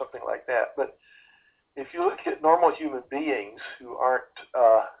beautiful or something like that. But if you look at normal human beings who aren't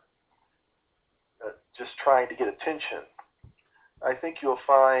just trying to get attention, I think you'll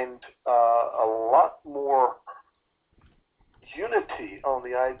find a lot more unity on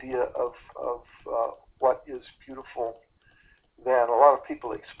the idea of what is beautiful than a lot of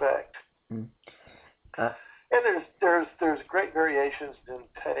people expect. And there's great variations in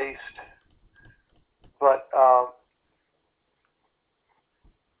taste, but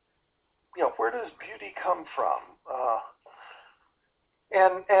where does beauty come from?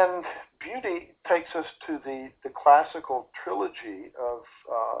 And beauty takes us to the classical trilogy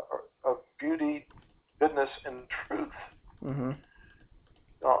of beauty, goodness, and truth.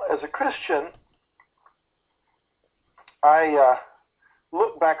 As a Christian, I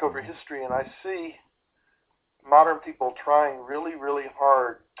look back over history and I see modern people trying really, really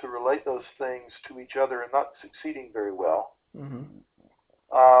hard to relate those things to each other and not succeeding very well.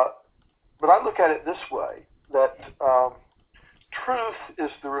 But I look at it this way, that truth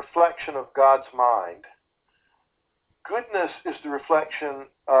is the reflection of God's mind. Goodness is the reflection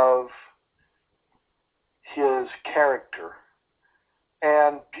of His character.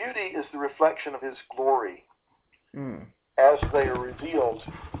 And beauty is the reflection of His glory as they are revealed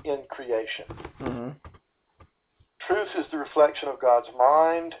in creation. Truth is the reflection of God's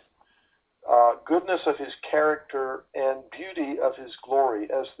mind, goodness of His character, and beauty of His glory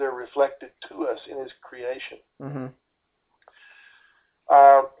as they're reflected to us in His creation.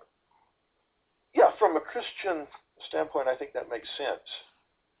 From a Christian standpoint, I think that makes sense,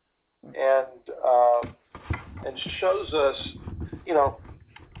 and shows us,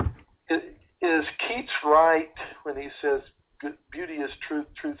 is Keats right when he says beauty is truth,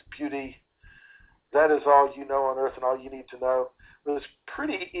 truth beauty? That is all you know on earth and all you need to know. But it's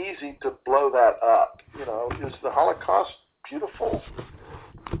pretty easy to blow that up. Is the Holocaust beautiful?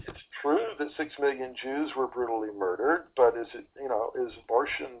 It's true that 6 million Jews were brutally murdered, but is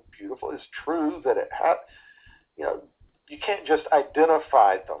abortion beautiful? It's true that it had, you can't just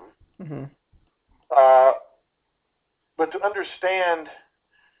identify them. But to understand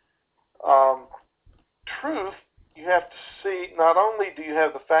truth, you have to see, not only do you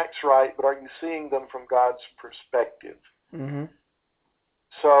have the facts right, but are you seeing them from God's perspective?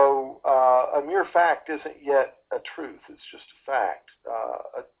 So a mere fact isn't yet a truth. It's just a fact.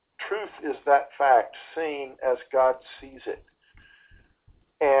 A truth is that fact seen as God sees it.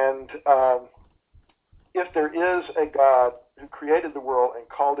 And if there is a God who created the world and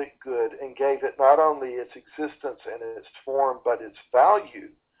called it good and gave it not only its existence and its form, but its value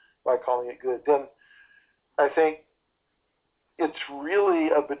by calling it good, then I think it's really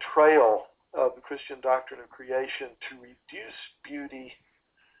a betrayal of the Christian doctrine of creation to reduce beauty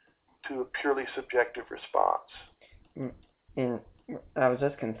to a purely subjective response. And I was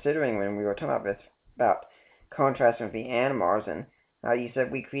just considering when we were talking about this, about contrasting with the Animars, and how you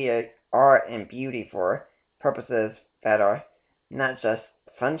said we create art and beauty for purposes that are not just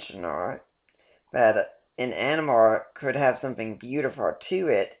functional, that an Animar could have something beautiful to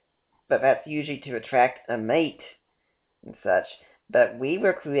it, but that's usually to attract a mate and such. But we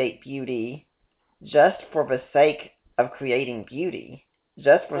will create beauty just for the sake of creating beauty,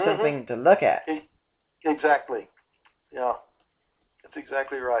 just for something to look at. Exactly. Yeah, that's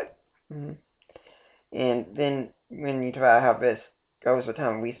exactly right. Mm-hmm. And then when you talk about how this goes with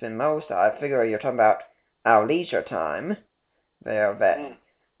time we spend most, I figure you're talking about our leisure time there, that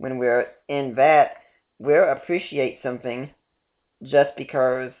when we're in that, we'll appreciate something just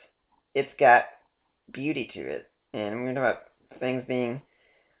because it's got beauty to it. And we're talking about things being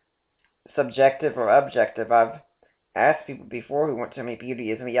subjective or objective. I've asked people before who want to tell me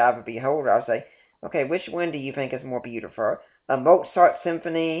beauty is in the eye of a beholder. I'll say, okay, which one do you think is more beautiful? A Mozart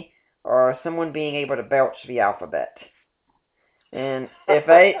symphony or someone being able to belch the alphabet? And if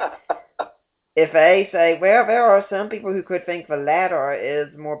they say, well, there are some people who could think the latter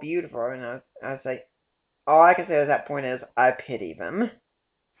is more beautiful, and I say, all I can say at that point is I pity them.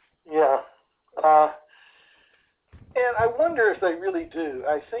 Yeah. And I wonder if they really do.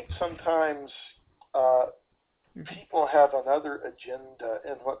 I think sometimes people have another agenda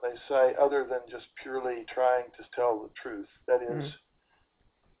in what they say other than just purely trying to tell the truth. That is,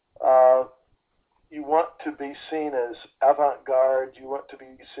 you want to be seen as avant-garde, you want to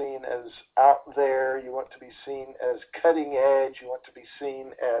be seen as out there, you want to be seen as cutting edge, you want to be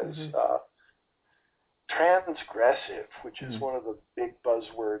seen as transgressive, which is one of the big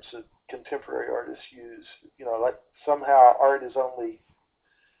buzzwords that contemporary artists use. You know, like somehow art is only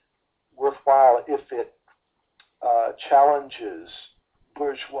worthwhile if it challenges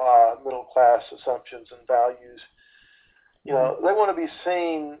bourgeois middle class assumptions and values. You know, they want to be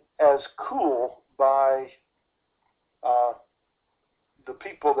seen as cool by the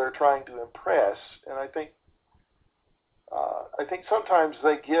people they're trying to impress, and I think sometimes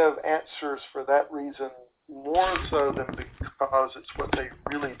they give answers for that reason more so than because it's what they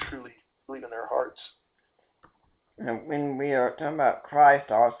really truly believe in their hearts. And when we are talking about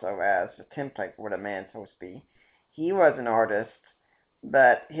Christ also as a template for what a man's supposed to be, he was an artist,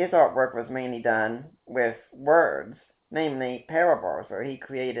 but his artwork was mainly done with words, namely parables, where he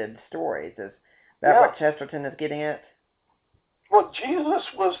created stories. Is that what Chesterton is getting at? Well, Jesus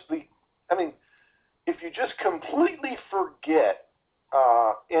was if you just completely forget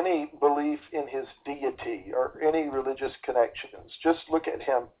any belief in his deity or any religious connections, just look at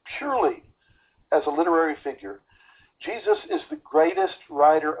him purely as a literary figure, Jesus is the greatest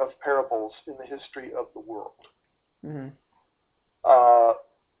writer of parables in the history of the world. Mm-hmm.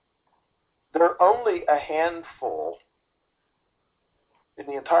 There are only a handful in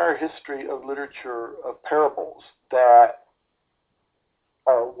the entire history of literature of parables that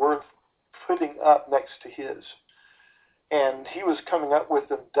are worth putting up next to his. And he was coming up with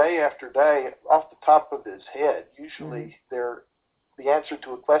them day after day off the top of his head. Usually they're the answer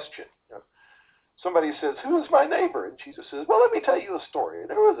to a question. You know, somebody says, "Who is my neighbor?" And Jesus says, "Well, let me tell you a story.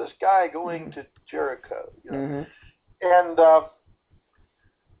 There was this guy going to Jericho." You know? And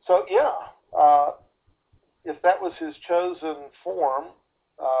if that was his chosen form,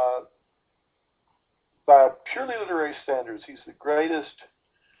 by purely literary standards, he's the greatest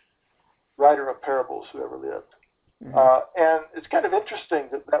writer of parables who ever lived. And it's kind of interesting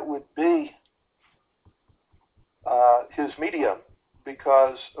that would be his medium,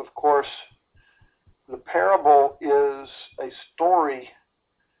 because, of course, the parable is a story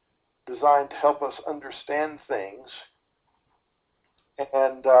designed to help us understand things.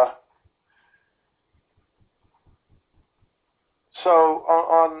 And so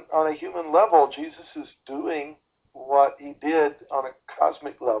on a human level, Jesus is doing what he did on a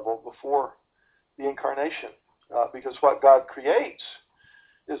cosmic level before the incarnation. Because what God creates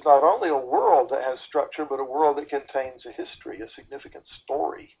is not only a world that has structure, but a world that contains a history, a significant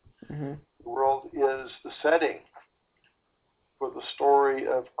story. The world is the setting for the story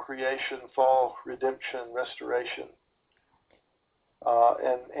of creation, fall, redemption, restoration.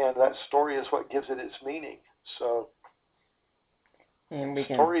 And that story is what gives it its meaning. So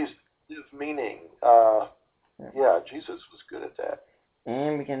stories give meaning. Jesus was good at that.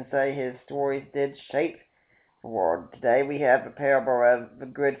 And we can say his stories did shape the world. Today we have the parable of the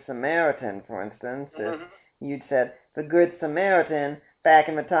Good Samaritan, for instance. If you'd said the Good Samaritan back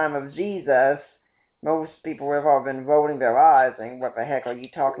in the time of Jesus, most people would have all been rolling their eyes and what the heck are you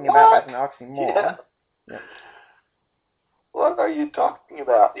talking about? That's an oxymoron. Yeah. What are you talking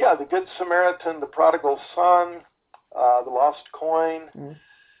about? Yeah, the Good Samaritan, the prodigal son, the lost coin,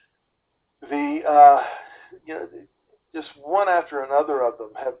 just one after another of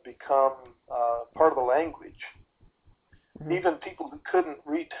them have become part of the language. Even people who couldn't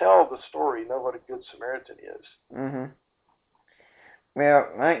retell the story know what a Good Samaritan is. Well,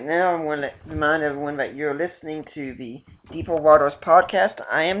 right now I want to remind everyone that you're listening to the Deeper Waters podcast.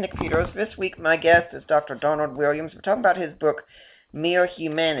 I am Nick Peters. This week my guest is Dr. Donald Williams. We're talking about his book, Mere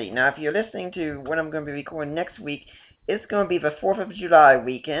Humanity. Now, if you're listening to what I'm going to be recording next week, it's going to be the 4th of July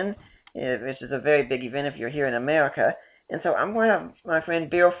weekend, which is a very big event if you're here in America. And so I'm going to have my friend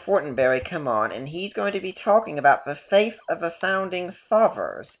Bill Fortenberry come on, and he's going to be talking about the faith of the founding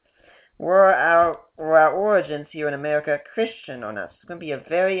fathers. Were our origins here in America Christian or not? It's going to be a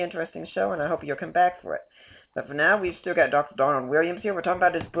very interesting show, and I hope you'll come back for it. But for now, we've still got Dr. Donald Williams here. We're talking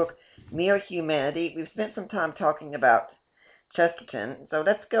about his book, Mere Humanity. We've spent some time talking about Chesterton, so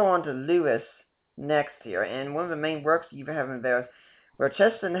let's go on to Lewis next here. And one of the main works you have in there, where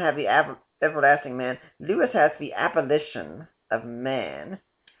Chesterton had the everlasting man, Lewis has the abolition of man.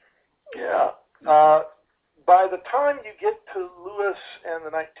 Yeah. By the time you get to Lewis and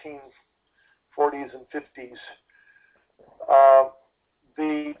the 1940s and 50s,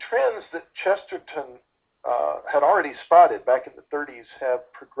 the trends that Chesterton had already spotted back in the 30s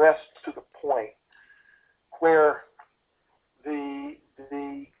have progressed to the point where the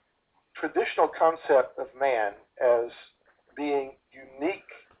traditional concept of man as being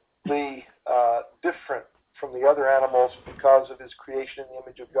uniquely different from the other animals because of his creation in the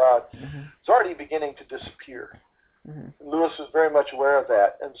image of God is already beginning to disappear. Lewis was very much aware of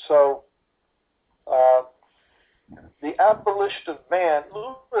that. And so the abolition of man,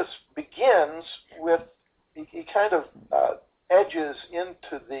 Lewis begins with, he kind of edges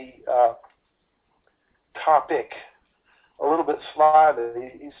into the topic a little bit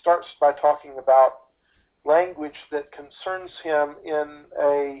slyly. He starts by talking about language that concerns him in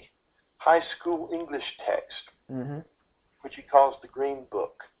a high school English text, which he calls the Green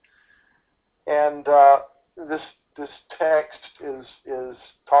Book. And this text is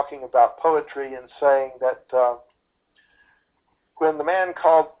talking about poetry and saying that when the man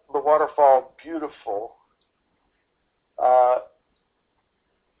called the waterfall beautiful,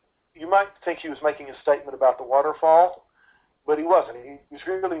 you might think he was making a statement about the waterfall, but he wasn't. He was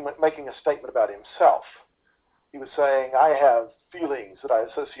really making a statement about himself. He was saying, I have feelings that I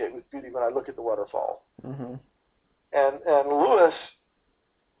associate with beauty when I look at the waterfall. And Lewis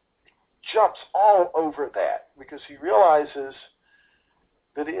jumps all over that because he realizes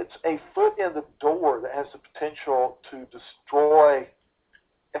that it's a foot in the door that has the potential to destroy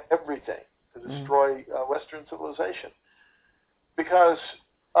everything, to destroy Western civilization. Because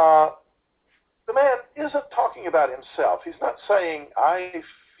the man isn't talking about himself. He's not saying, I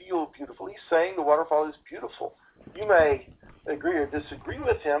feel beautiful. He's saying the waterfall is beautiful. You may agree or disagree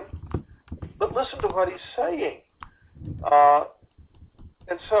with him, but listen to what he's saying.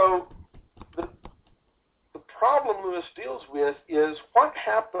 And so the problem Lewis deals with is what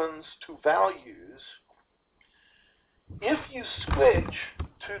happens to values if you switch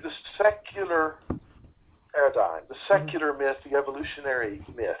to the secular paradigm, the secular myth, the evolutionary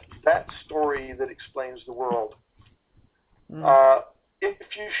myth, that story that explains the world. If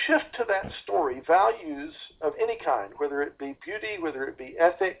you shift to that story, values of any kind, whether it be beauty, whether it be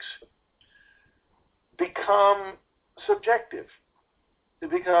ethics, become subjective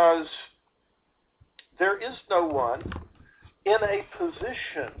because there is no one in a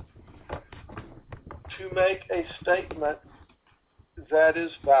position to make a statement that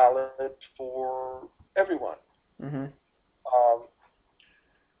is valid for everyone.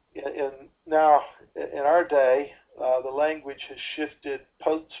 Now, in our day, the language has shifted.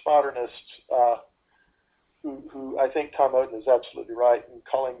 Postmodernists, who I think Tom Oden is absolutely right in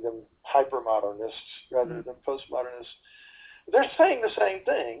calling them hypermodernists rather than postmodernists, they're saying the same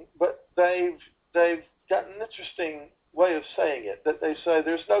thing, but they've got an interesting way of saying it, that they say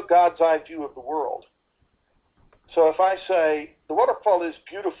there's no God's eye view of the world. So if I say the waterfall is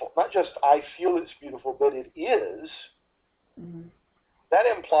beautiful, not just I feel it's beautiful, but it is, that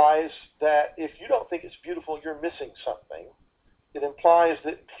implies that if you don't think it's beautiful, you're missing something. It implies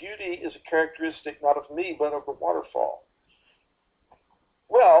that beauty is a characteristic not of me, but of the waterfall.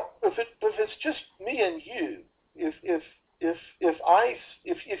 Well, if it's just me and you, if you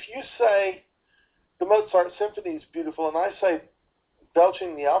say the Mozart Symphony is beautiful and I say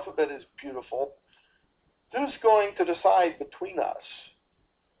belching the alphabet is beautiful, who's going to decide between us?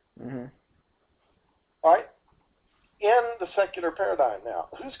 All right? In the secular paradigm now,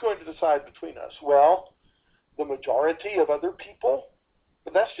 who's going to decide between us? Well, the majority of other people,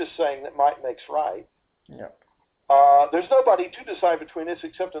 but that's just saying that might makes right. There's nobody to decide between us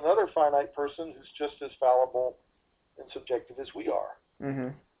except another finite person who's just as fallible and subjective as we are.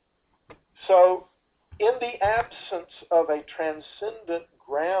 So, in the absence of a transcendent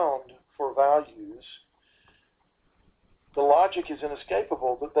ground for values, the logic is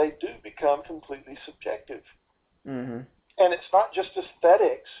inescapable that they do become completely subjective. And it's not just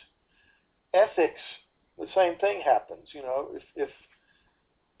aesthetics. Ethics the same thing happens. If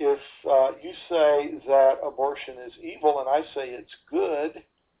you say that abortion is evil and I say it's good,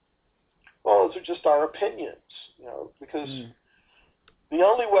 well, those are just our opinions, because the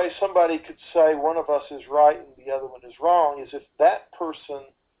only way somebody could say one of us is right and the other one is wrong is if that person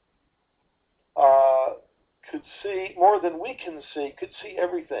could see more than we can see, could see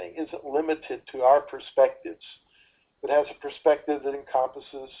everything, isn't limited to our perspectives, but has a perspective that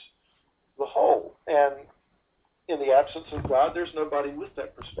encompasses the whole. And in the absence of God, there's nobody with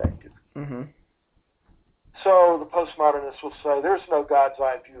that perspective. Mm-hmm. So the postmodernist will say, there's no God's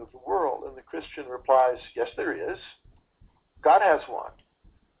eye view of the world. And the Christian replies, yes, there is. God has one.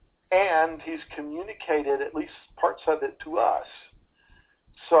 And he's communicated at least parts of it to us.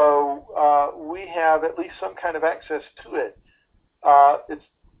 So we have at least some kind of access to it. It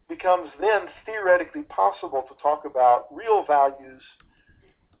becomes then theoretically possible to talk about real values,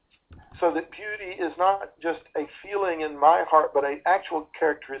 so that beauty is not just a feeling in my heart, but an actual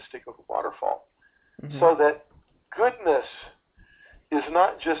characteristic of a waterfall. Mm-hmm. So that goodness is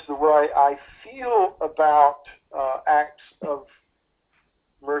not just the way I feel about acts of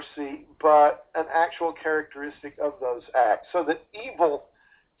mercy, but an actual characteristic of those acts. So that evil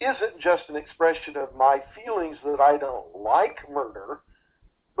isn't just an expression of my feelings that I don't like murder,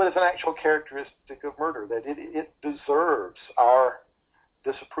 but it's an actual characteristic of murder, that it deserves our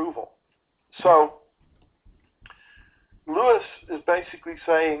disapproval. So Lewis is basically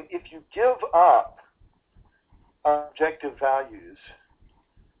saying, if you give up objective values,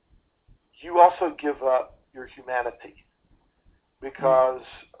 you also give up your humanity, because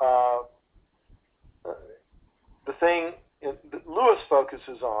the thing that Lewis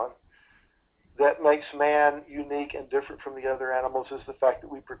focuses on that makes man unique and different from the other animals is the fact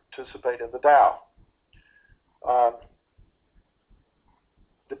that we participate in the Tao.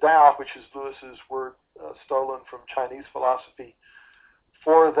 The Tao, which is Lewis's word stolen from Chinese philosophy,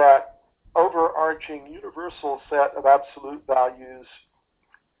 for that overarching universal set of absolute values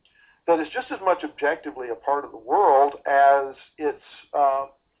that is just as much objectively a part of the world as its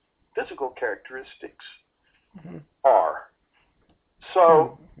physical characteristics are.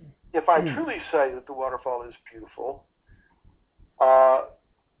 So, if I truly say that the waterfall is beautiful,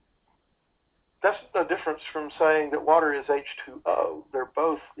 that's no difference from saying that water is H2O. They're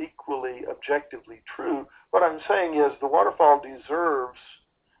both equally objectively true. What I'm saying is the waterfall deserves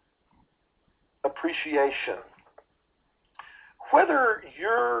appreciation. Whether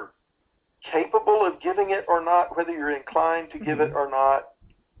you're capable of giving it or not, whether you're inclined to give it or not,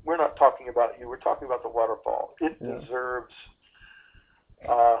 we're not talking about you. We're talking about the waterfall. It deserves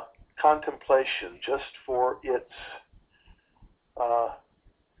contemplation just for its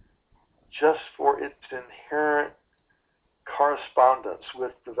inherent correspondence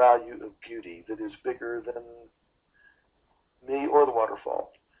with the value of beauty that is bigger than me or the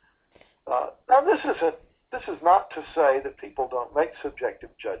waterfall. Now, this is not to say that people don't make subjective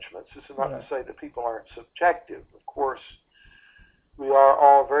judgments. This is not to say that people aren't subjective. Of course, we are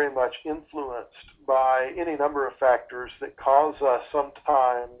all very much influenced by any number of factors that cause us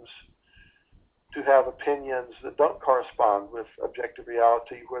sometimes to have opinions that don't correspond with objective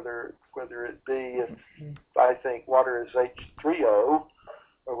reality, whether it be if I think water is H3O,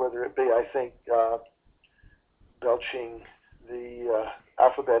 or whether it be I think belching the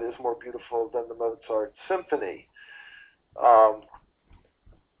alphabet is more beautiful than the Mozart symphony.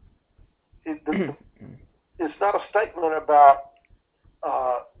 It's not a statement about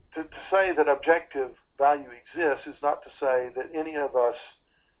to say that objective value exists is not to say that any of us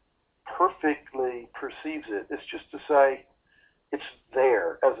perfectly perceives it. It's just to say it's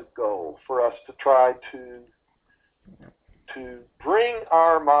there as a goal for us to try to bring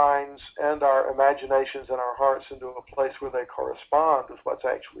our minds and our imaginations and our hearts into a place where they correspond with what's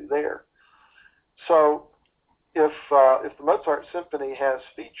actually there. So if the Mozart symphony has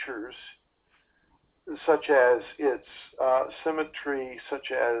features such as its symmetry,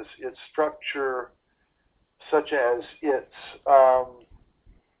 such as its structure, such as its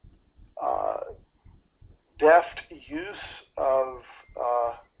deft use of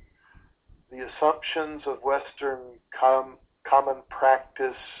the assumptions of Western common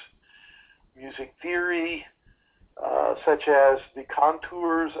practice music theory, such as the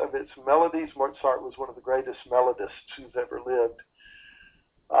contours of its melodies. Mozart was one of the greatest melodists who's ever lived.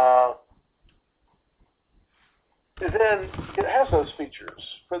 Then it has those features,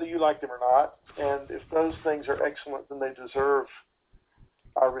 whether you like them or not. And if those things are excellent, then they deserve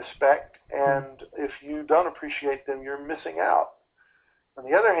our respect. And if you don't appreciate them, you're missing out. On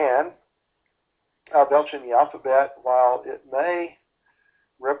the other hand, belching the alphabet, while it may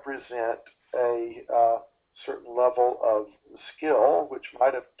represent a certain level of skill, which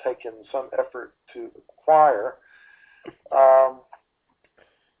might have taken some effort to acquire.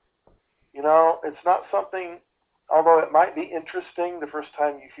 It's not something, although it might be interesting the first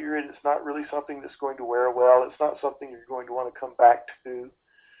time you hear it, it's not really something that's going to wear well. It's not something you're going to want to come back to.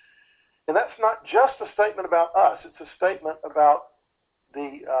 And that's not just a statement about us. It's a statement about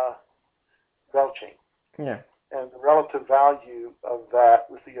the belching and the relative value of that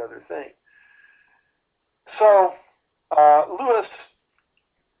with the other thing. So Lewis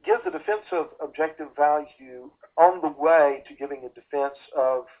gives a defense of objective value on the way to giving a defense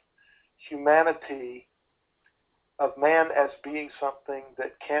of humanity, of man as being something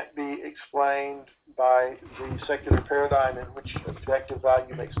that can't be explained by the secular paradigm in which objective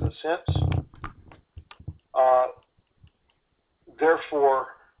value makes no sense. Therefore,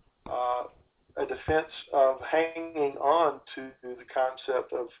 a defense of hanging on to the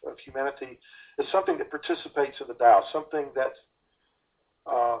concept of humanity is something that participates in the Tao, something that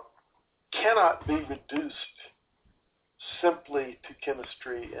cannot be reduced simply to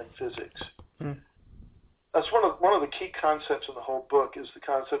chemistry and physics. That's one of the key concepts in the whole book is the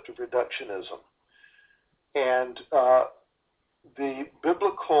concept of reductionism. And the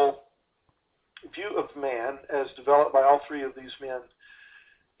biblical view of man, as developed by all three of these men,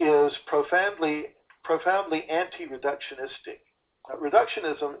 is profoundly anti-reductionistic.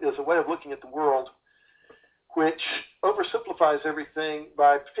 Reductionism is a way of looking at the world which oversimplifies everything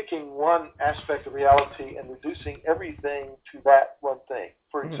by picking one aspect of reality and reducing everything to that one thing.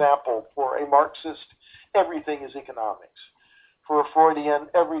 For example, for a Marxist, everything is economics. For a Freudian,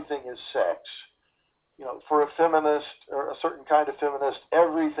 everything is sex. For a feminist or a certain kind of feminist,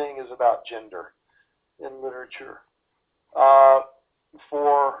 everything is about gender in literature.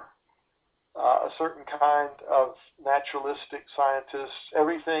 For a certain kind of naturalistic scientists,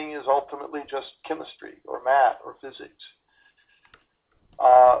 everything is ultimately just chemistry or math or physics.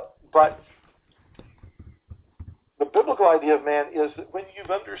 But the biblical idea of man is that when you've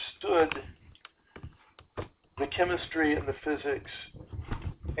understood the chemistry and the physics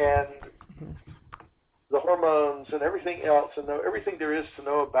and the hormones and everything else, and know everything there is to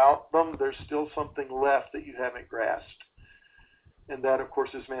know about them, there's still something left that you haven't grasped. And that, of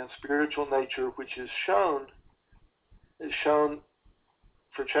course, is man's spiritual nature, which is shown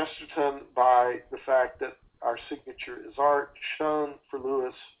for Chesterton by the fact that our signature is art, shown for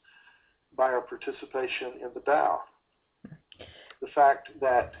Lewis by our participation in the Tao. The fact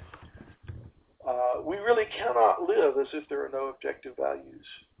that we really cannot live as if there are no objective values.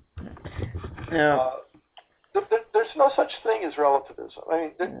 There's no such thing as relativism.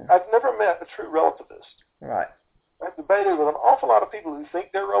 I've never met a true relativist. Right. I've debated with an awful lot of people who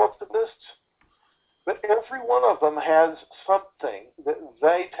think they're relativists, but every one of them has something that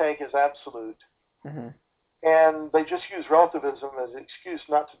they take as absolute, and they just use relativism as an excuse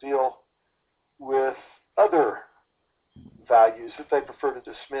not to deal with other values that they prefer to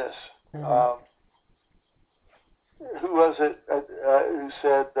dismiss. Who was it who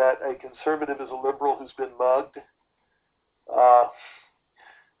said that a conservative is a liberal who's been mugged?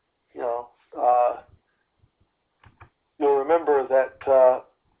 You'll remember that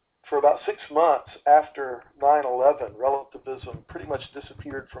for about 6 months after 9/11, relativism pretty much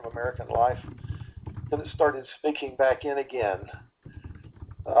disappeared from American life. Then it started sneaking back in again.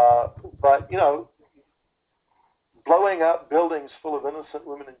 But, blowing up buildings full of innocent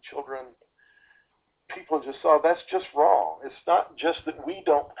women and children, people just saw that's just wrong. It's not just that we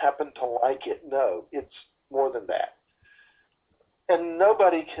don't happen to like it. No, it's more than that. And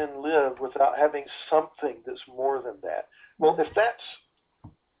nobody can live without having something that's more than that. Well, if that's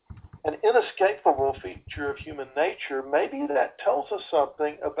an inescapable feature of human nature, maybe that tells us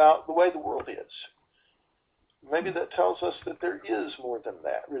something about the way the world is. Maybe that tells us that there is more than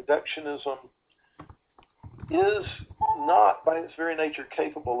that. Reductionism is not, by its very nature,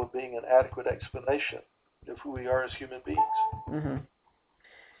 capable of being an adequate explanation of who we are as human beings.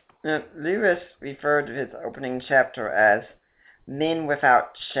 Now, Lewis referred to his opening chapter as men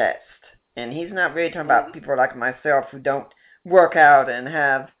without chest. And he's not really talking about people like myself who don't work out and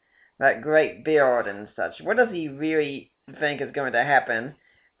have that great build and such. What does he really think is going to happen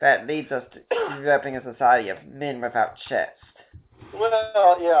that leads us to developing a society of men without chest?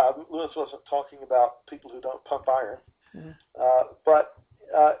 Well, yeah, Lewis wasn't talking about people who don't pump iron. But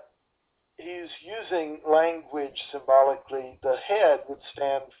he's using language symbolically. The head would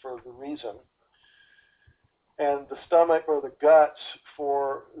stand for the reason, and the stomach or the guts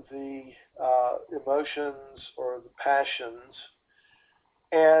for the emotions or the passions.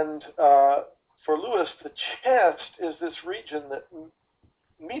 And for Lewis, the chest is this region that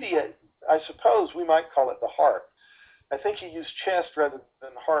I suppose we might call it the heart. I think he used chest rather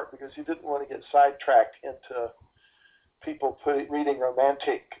than heart because he didn't want to get sidetracked into people reading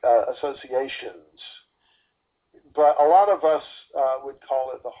romantic associations. But a lot of us would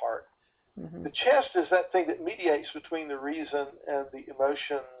call it the heart. Mm-hmm. The chest is that thing that mediates between the reason and the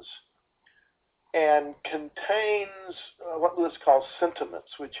emotions and contains what Lewis calls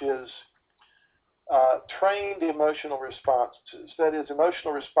sentiments, which is trained emotional responses. That is,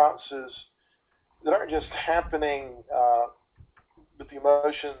 emotional responses that aren't just happening with the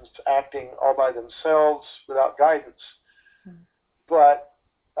emotions acting all by themselves without guidance, but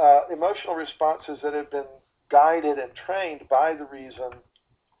emotional responses that have been guided and trained by the reason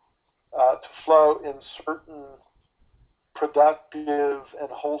to flow in certain productive and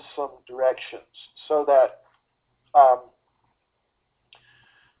wholesome directions, so that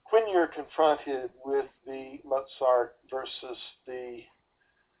when you're confronted with the Mozart versus the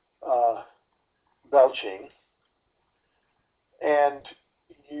belching, and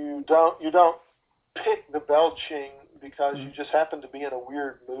you don't pick the belching because you just happen to be in a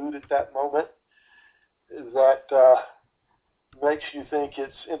weird mood at that moment that makes you think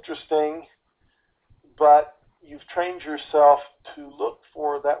it's interesting, but you've trained yourself to look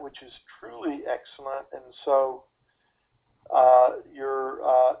for that which is truly excellent, and so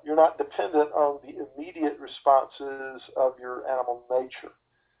you're not dependent on the immediate responses of your animal nature.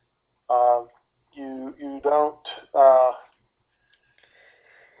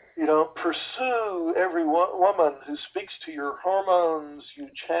 You don't pursue every woman who speaks to your hormones. You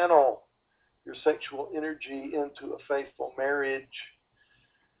channel your sexual energy into a faithful marriage.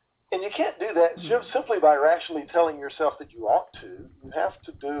 And you can't do that simply by rationally telling yourself that you ought to. You have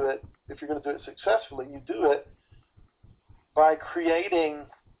to do it, if you're going to do it successfully, you do it by creating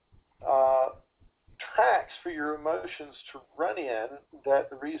tracks for your emotions to run in that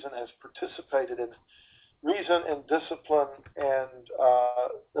the reason has participated in. Reason and discipline and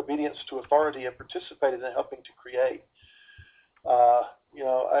obedience to authority have participated in helping to create.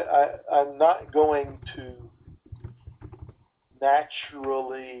 I'm not going to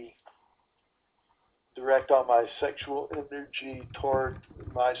naturally direct all my sexual energy toward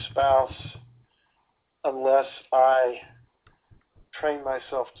my spouse unless I train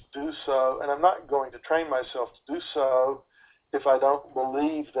myself to do so, and I'm not going to train myself to do so if I don't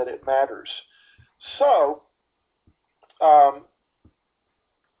believe that it matters. So,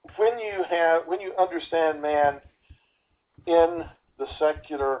 when you understand man in the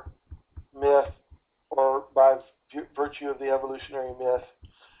secular myth or by virtue of the evolutionary myth,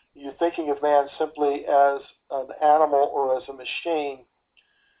 you're thinking of man simply as an animal or as a machine.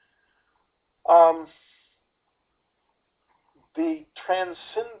 The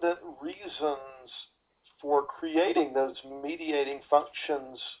transcendent reasons for creating those mediating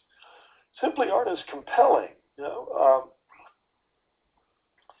functions simply aren't as compelling.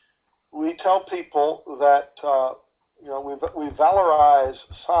 We tell people that we valorize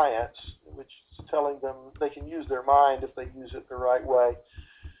science, which is telling them they can use their mind if they use it the right way.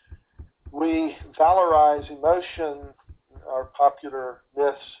 We valorize emotion. Our popular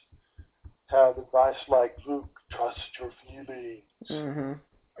myths have advice like, Luke, trust your feelings. Mm-hmm.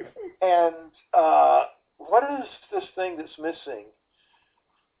 And what is this thing that's missing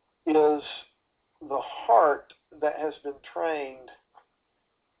is the heart that has been trained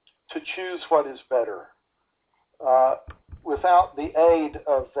to choose what is better. Without the aid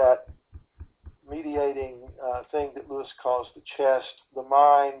of that mediating thing that Lewis calls the chest, the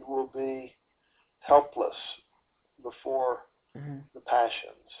mind will be helpless before the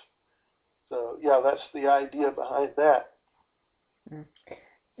passions. So, that's the idea behind that.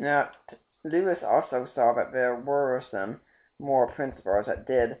 Now, Lewis also saw that there were some moral principles that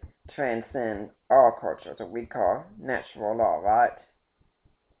did transcend all cultures, what we call natural law, right?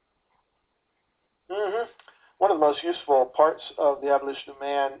 Mm-hmm. One of the most useful parts of the Abolition of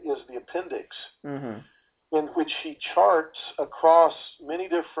Man is the appendix, in which he charts across many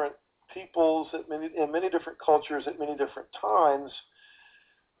different peoples in many different cultures at many different times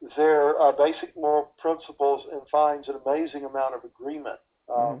their basic moral principles, and finds an amazing amount of agreement,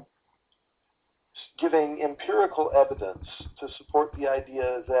 giving empirical evidence to support the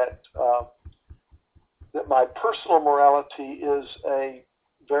idea that that my personal morality is a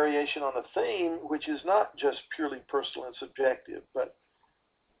variation on a theme which is not just purely personal and subjective, but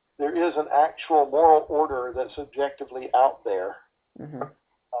there is an actual moral order that's objectively out there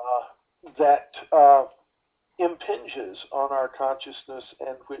that impinges on our consciousness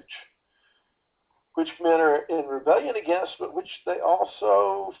and which men are in rebellion against, but which they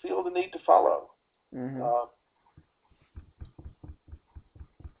also feel the need to follow.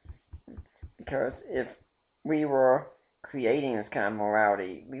 because if we were creating this kind of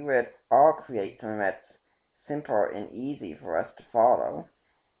morality, we would all create something that's simple and easy for us to follow.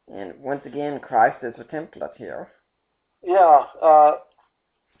 And once again, Christ is the template here. Yeah,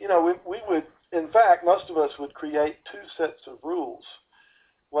 we would, in fact, most of us would create two sets of rules.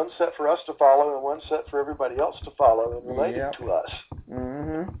 One set for us to follow and one set for everybody else to follow in relating to us.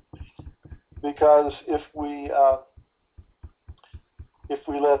 Mm-hmm. Because if we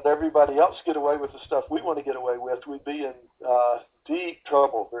let everybody else get away with the stuff we want to get away with, we'd be in deep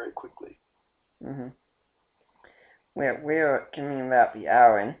trouble very quickly. Mm-hmm. We're coming about the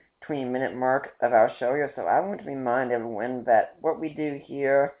hour and 20-minute mark of our show here, so I want to remind everyone that what we do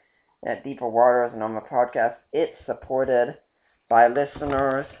here at Deeper Waters and on the podcast, it's supported by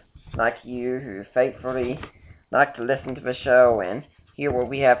listeners like you who faithfully like to listen to the show and hear what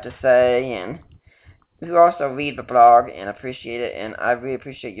we have to say, and who also read the blog and appreciate it, and I really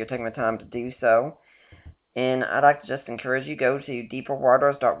appreciate you taking the time to do so. And I'd like to just encourage you, go to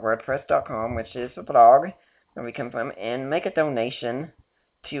deeperwaters.wordpress.com, which is the blog where we come from, and make a donation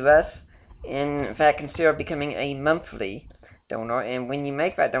to us. In fact, consider becoming a monthly donor, and when you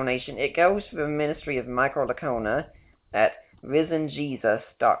make that donation, it goes to the ministry of Michael Licona at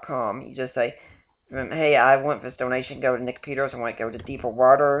risenjesus.com. You just say, hey, I want this donation to go to Nick Peters, I want it to go to Deeper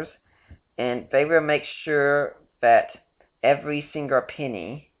Waters, and they will make sure that every single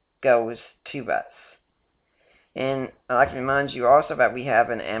penny goes to us. And I'd like to remind you also that we have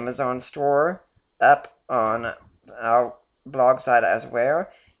an Amazon store up on our blog site as well.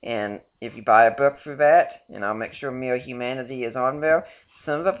 And if you buy a book through that, and I'll make sure Mere Humanity is on there,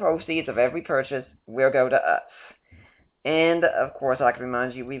 some of the proceeds of every purchase will go to us. And, of course, I'd like to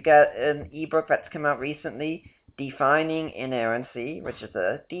remind you, we've got an ebook that's come out recently, Defining Inerrancy, which is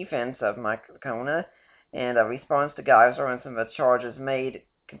a defense of Michael Licona, and a response to Geisler and some of the charges made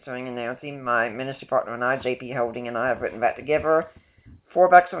concerning inerrancy. My ministry partner and I, J.P. Holding, and I have written that together.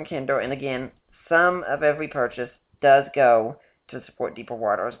 $4 on Kindle, and again, some of every purchase does go to support Deeper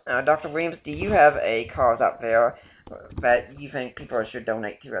Waters. Dr. Williams, do you have a cause out there that you think people should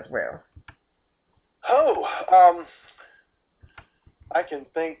donate to as well? I can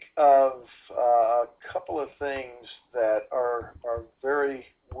think of a couple of things that are very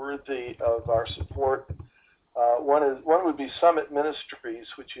worthy of our support. One would be Summit Ministries,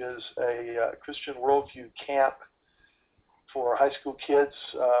 which is a Christian worldview camp for high school kids.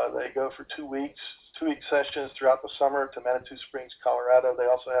 They go for 2 weeks, 2-week sessions throughout the summer to Manitou Springs, Colorado. They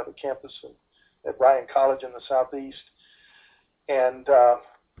also have a campus at Bryan College in the southeast. And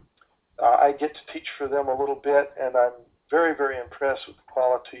I get to teach for them a little bit, and I'm very, very impressed with the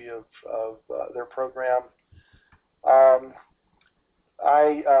quality of their program. I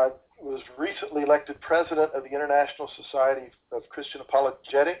was recently elected president of the International Society of Christian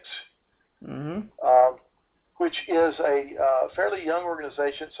Apologetics, which is a fairly young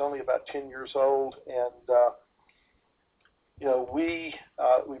organization. It's only about 10 years old, and we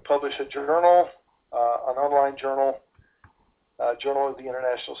publish a journal, an online journal, Journal of the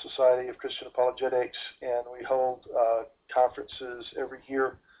International Society of Christian Apologetics, and we hold conferences every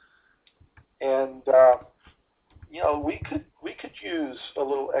year. And we could use a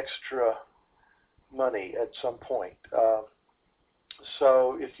little extra money at some point.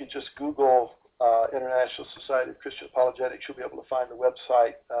 So if you just Google International Society of Christian Apologetics, you'll be able to find the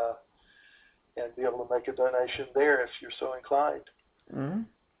website and be able to make a donation there if you're so inclined.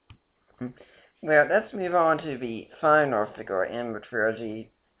 Mm-hmm. Well, let's move on to the final figure in the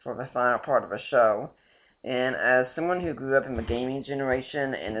trilogy for the final part of the show. And as someone who grew up in the gaming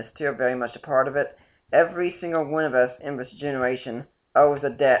generation and is still very much a part of it, every single one of us in this generation owes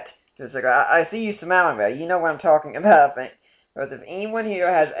a debt to this figure. I see you smiling there. You know what I'm talking about, I think. Because if anyone here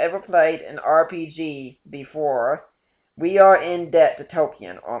has ever played an RPG before, we are in debt to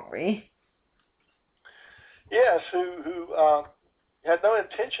Tolkien, aren't we? Yes, who had no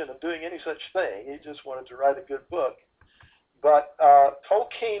intention of doing any such thing. He just wanted to write a good book. But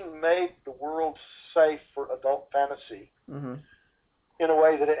Tolkien made the world safe for adult fantasy in a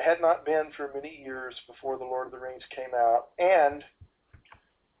way that it had not been for many years before The Lord of the Rings came out. And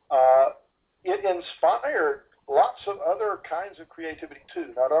it inspired lots of other kinds of creativity,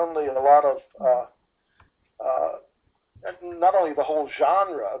 too. Not only not only the whole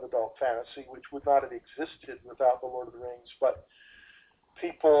genre of adult fantasy, which would not have existed without The Lord of the Rings, but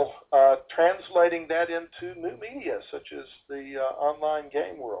people translating that into new media, such as the online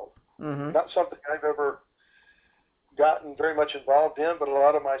game world. Not something I've ever gotten very much involved in, but a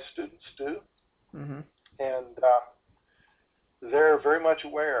lot of my students do. And they're very much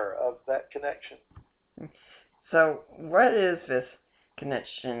aware of that connection. So what is this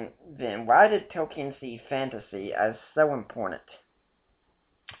connection then? Why did Tolkien see fantasy as so important?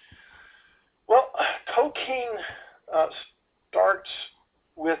 Well, Tolkien starts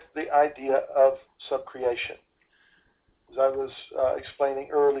with the idea of subcreation. As I was explaining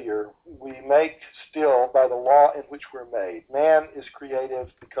earlier, we make still by the law in which we're made. Man is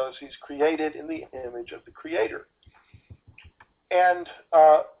creative because he's created in the image of the Creator. And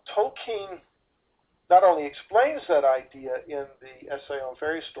Tolkien not only explains that idea in the essay on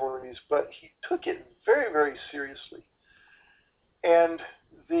fairy stories, but he took it very, very seriously. And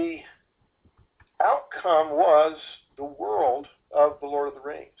the outcome was the world of The Lord of the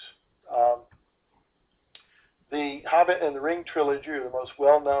Rings. The Hobbit and the Ring trilogy are the most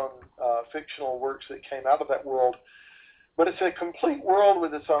well-known fictional works that came out of that world. But it's a complete world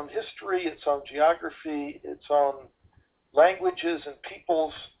with its own history, its own geography, its own languages and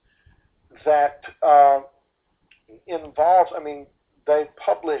peoples that involves, they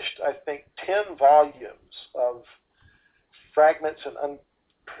published, I think, 10 volumes of fragments and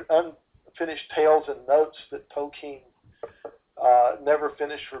unfinished tales and notes that Tolkien never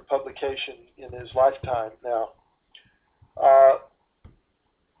finished for publication in his lifetime. Now,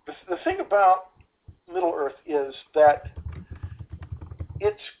 the thing about Middle-earth is that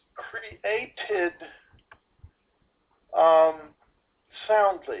it's created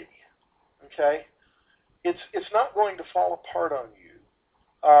soundly. Okay, it's not going to fall apart on you.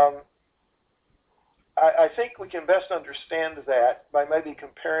 I think we can best understand that by maybe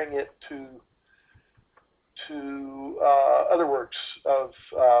comparing it to other works of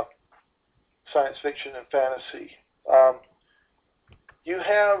science fiction and fantasy. You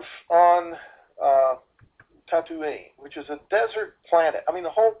have on Tatooine, which is a desert planet. The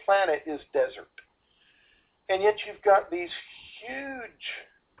whole planet is desert. And yet you've got these huge,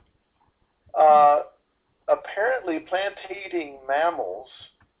 apparently plant-eating mammals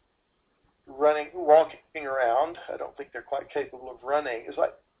walking around. I don't think they're quite capable of running. It's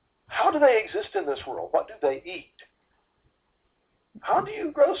like, how do they exist in this world? What do they eat? How do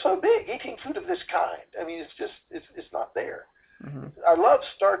you grow so big eating food of this kind? It's not there. Mm-hmm. I love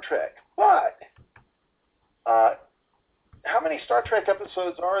Star Trek, but how many Star Trek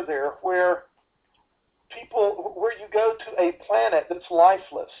episodes are there where you go to a planet that's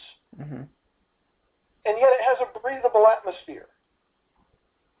lifeless, mm-hmm. and yet it has a breathable atmosphere?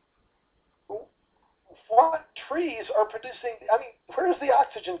 What trees are producing? Where's the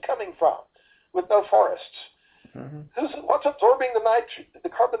oxygen coming from with no forests? Mm-hmm. What's absorbing the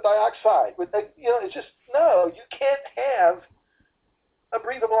carbon dioxide? It's just, no, you can't have a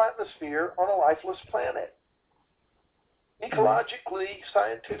breathable atmosphere on a lifeless planet. Ecologically,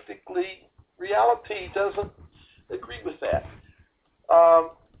 scientifically, reality doesn't agree with that.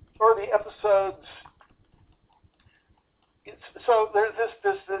 Or the episodes. So there's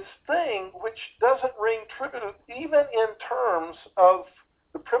this thing which doesn't ring true, even in terms of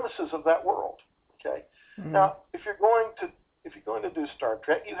the premises of that world. Okay. Mm-hmm. Now, if you're going to do Star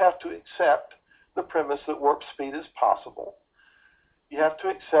Trek, you have to accept the premise that warp speed is possible. You have to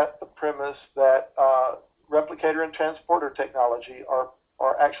accept the premise that replicator and transporter technology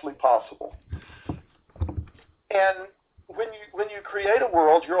are actually possible. And when you create a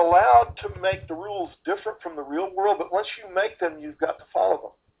world, you're allowed to make the rules different from the real world, but once you make them, you've got to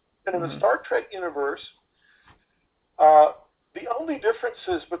follow them. And in the Star Trek universe, the only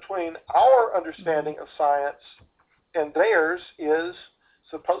differences between our understanding of science and theirs is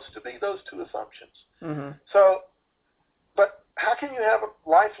supposed to be those two assumptions. Mm-hmm. So, but how can you have a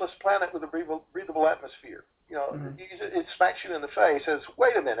lifeless planet with a breathable atmosphere? It smacks you in the face as,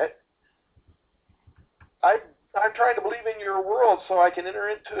 wait a minute, I'm trying to believe in your world so I can enter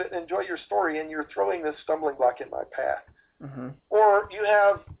into it and enjoy your story, and you're throwing this stumbling block in my path. Mm-hmm. Or you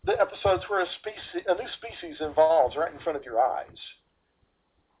have the episodes where a new species evolves right in front of your eyes.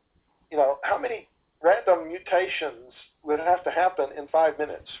 How many random mutations would have to happen in 5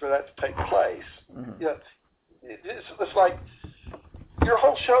 minutes for that to take place? Mm-hmm. It's like your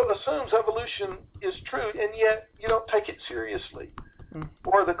whole show assumes evolution is true, and yet you don't take it seriously.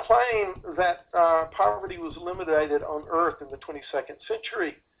 Or the claim that poverty was eliminated on Earth in the 22nd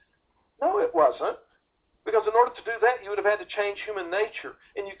century. No, it wasn't. Because in order to do that, you would have had to change human nature.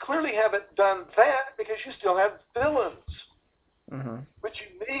 And you clearly haven't done that because you still have villains, mm-hmm. which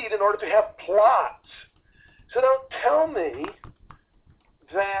you need in order to have plots. So don't tell me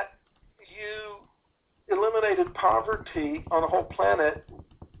that you eliminated poverty on a whole planet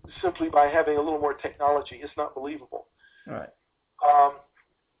simply by having a little more technology. It's not believable. All right.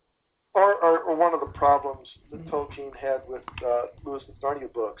 Or one of the problems that Tolkien had with Lewis and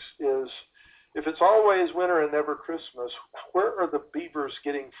Narnia books is If it's always winter and never Christmas, where are the beavers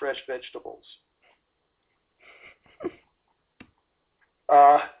getting fresh vegetables?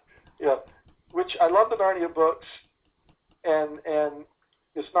 Which I love the Narnia books, and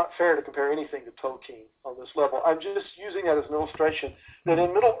it's not fair to compare anything to Tolkien on this level. I'm just using that as an illustration that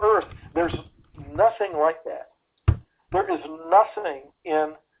in Middle Earth, there's nothing like that. There is nothing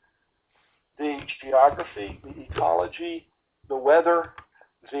in the geography, the ecology, the weather,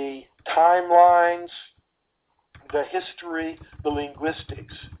 the timelines, the history, the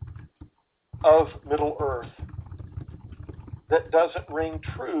linguistics of Middle Earth that doesn't ring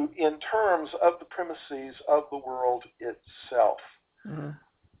true in terms of the premises of the world itself. Mm-hmm.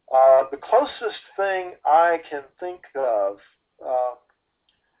 The closest thing I can think of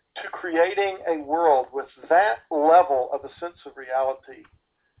to creating a world with that level of a sense of reality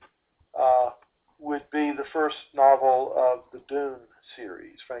would be the first novel of the Dune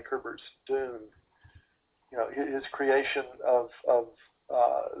series, Frank Herbert's Dune. His creation of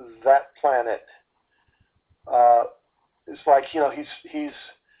that planet. It's like, he's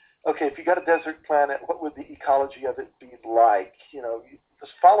okay. If you got a desert planet, what would the ecology of it be like? You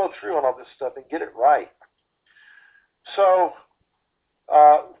just follow through on all this stuff and get it right. So,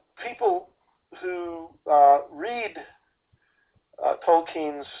 people who read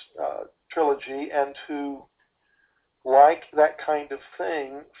Tolkien's trilogy and who like that kind of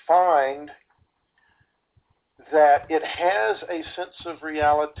thing find that it has a sense of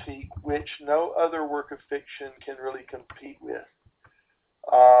reality which no other work of fiction can really compete with.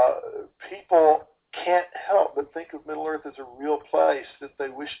 People can't help but think of Middle Earth as a real place that they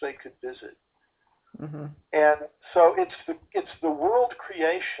wish they could visit. Mm-hmm. And so it's the world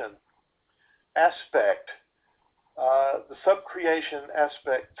creation aspect, the sub-creation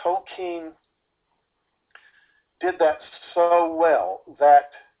aspect. Tolkien did that so well that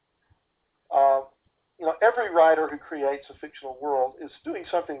every writer who creates a fictional world is doing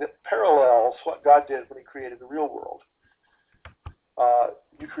something that parallels what God did when he created the real world.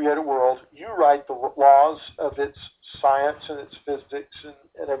 You create a world, you write the laws of its science and its physics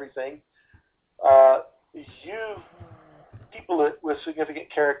and everything. You people it with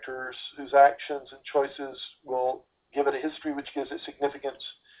significant characters whose actions and choices will give it a history which gives it significance.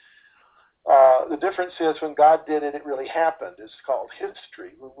 The difference is when God did it, it really happened. It's called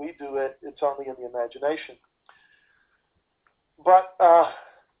history. When we do it, it's only in the imagination. But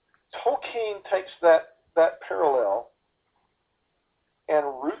Tolkien takes that parallel and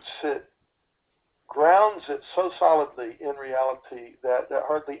roots it, grounds it so solidly in reality that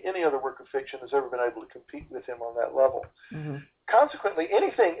hardly any other work of fiction has ever been able to compete with him on that level. Mm-hmm. Consequently,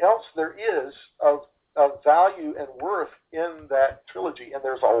 anything else there is of value and worth in that trilogy, and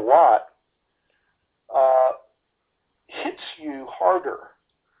there's a lot, hits you harder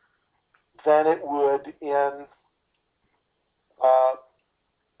than it would in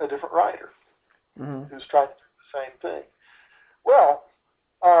a different writer mm-hmm. who's trying to do the same thing. Well,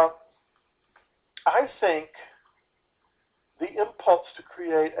 I think the impulse to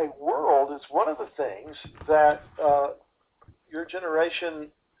create a world is one of the things that your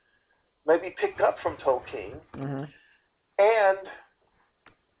generation maybe picked up from Tolkien. Mm-hmm. And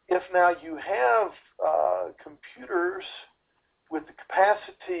if now you have computers with the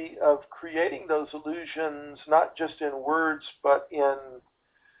capacity of creating those illusions, not just in words, but in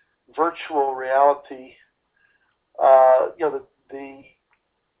virtual reality,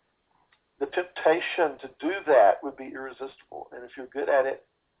 the temptation to do that would be irresistible. And if you're good at it,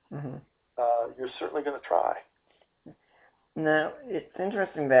 mm-hmm. You're certainly going to try. Now, it's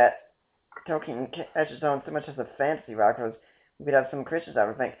interesting that Tolkien catches on so much as a fantasy writer. We could have some Christians that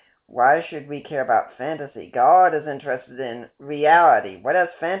would think, why should we care about fantasy? God is interested in reality. What has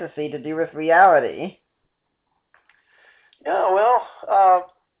fantasy to do with reality? Yeah, well,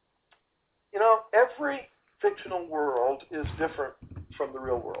 every fictional world is different from the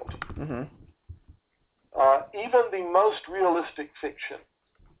real world. Mm-hmm. Even the most realistic fiction,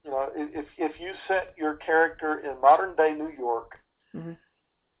 if you set your character in modern day New York, mm-hmm.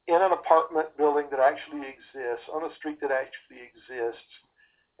 in an apartment building that actually exists, on a street that actually exists,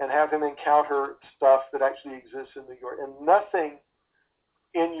 and have him encounter stuff that actually exists in New York, and nothing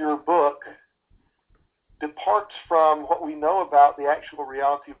in your book departs from what we know about the actual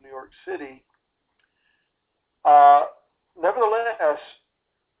reality of New York City, nevertheless,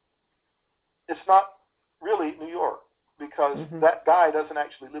 it's not really New York because mm-hmm. that guy doesn't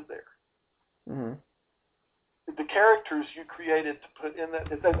actually live there. Mm-hmm. The characters you created to put in that,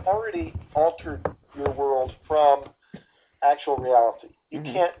 they've already altered your world from actual reality. You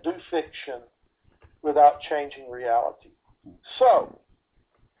mm-hmm. can't do fiction without changing reality. So,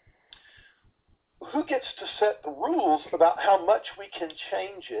 who gets to set the rules about how much we can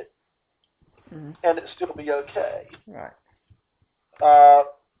change it and it still be okay? Right.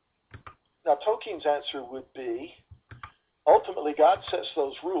 Now, Tolkien's answer would be, ultimately, God sets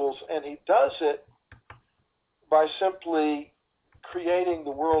those rules, and he does it by simply creating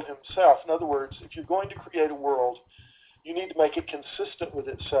the world himself. In other words, if you're going to create a world, you need to make it consistent with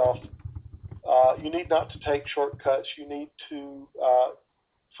itself. You need not to take shortcuts. You need to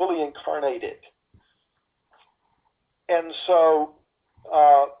fully incarnate it. And so,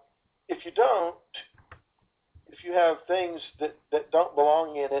 if you don't, if you have things that don't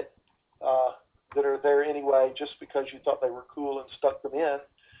belong in it, that are there anyway just because you thought they were cool and stuck them in,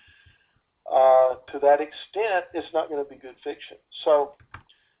 to that extent, it's not going to be good fiction. So,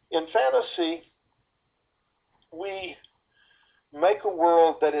 in fantasy, we make a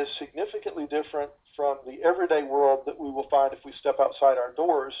world that is significantly different from the everyday world that we will find if we step outside our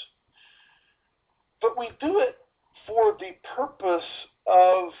doors. But we do it for the purpose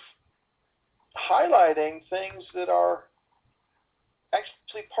of highlighting things that are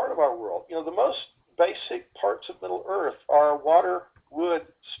actually part of our world. You know, the most basic parts of Middle Earth are water, wood,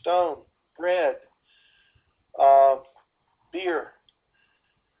 stone, bread, beer,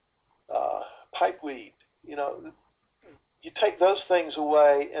 pipeweed. You know, you take those things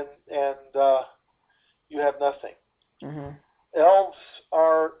away and you have nothing. Mm-hmm. Elves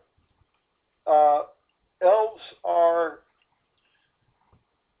are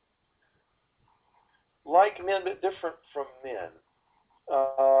like men but different from men.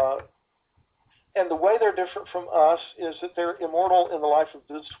 And the way they're different from us is that they're immortal in the life of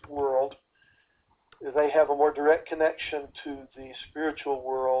this world. They have a more direct connection to the spiritual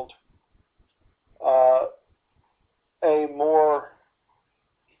world, a more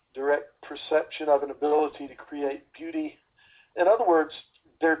direct perception of an ability to create beauty. In other words,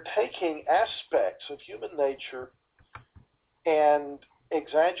 they're taking aspects of human nature and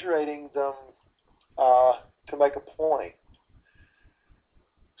exaggerating them to make a point.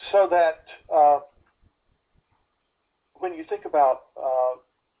 So that when you think about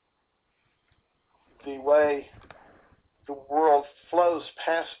the way the world flows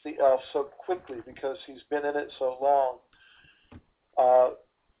past the elf so quickly because he's been in it so long,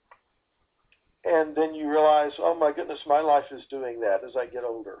 and then you realize, oh my goodness, my life is doing that as I get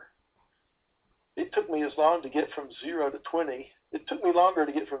older. It took me as long to get from 0 to 20. It took me longer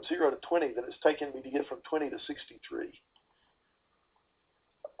to get from 0 to 20 than it's taken me to get from 20 to 63.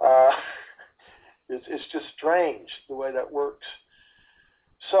 It's just strange the way that works.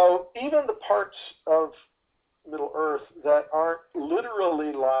 So even the parts of Middle Earth that aren't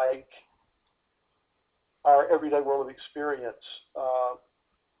literally like our everyday world of experience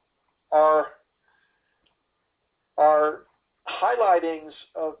are highlightings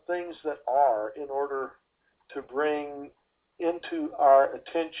of things that are, in order to bring into our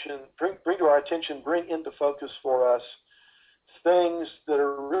attention, bring into focus for us things that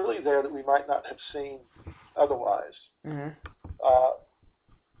are really there that we might not have seen otherwise. Mm-hmm.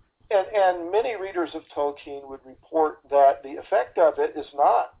 And many readers of Tolkien would report that the effect of it is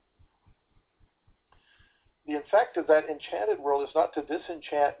not, the effect of that enchanted world is not to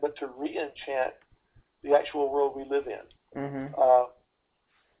disenchant, but to re-enchant the actual world we live in. Mm-hmm.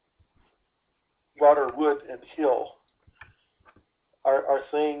 Water, wood, and hill are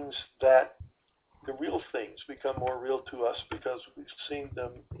things that the real things become more real to us because we've seen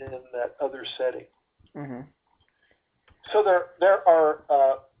them in that other setting. Mm-hmm. So there are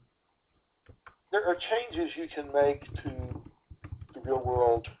changes you can make to the real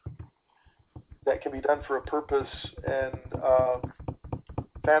world that can be done for a purpose, and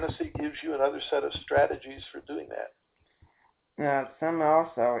fantasy gives you another set of strategies for doing that. Now, some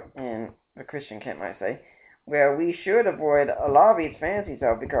also in the Christian camp might say, well, we should avoid a lot of these fantasies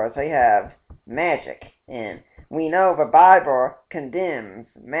though because they have magic, and we know the Bible condemns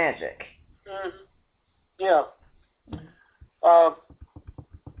magic. Mm-hmm. Yeah.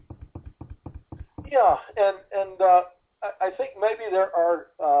 Yeah, and I think maybe there are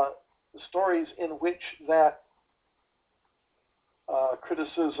stories in which that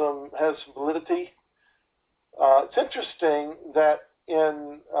criticism has validity. It's interesting that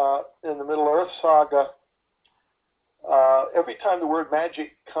in the Middle Earth saga, every time the word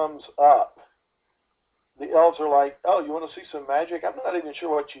magic comes up, the elves are like, "Oh, you want to see some magic? I'm not even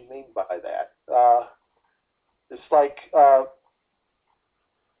sure what you mean by that." It's like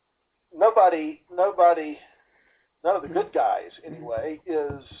none of the good guys anyway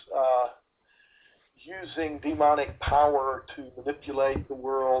is using demonic power to manipulate the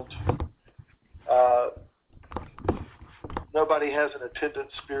world. Nobody has an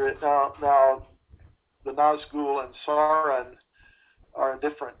attendant spirit. Now the Nazgul and Sauron are a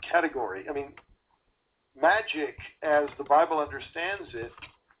different category. I mean, magic, as the Bible understands it,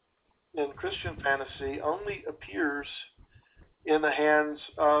 in Christian fantasy, only appears in the hands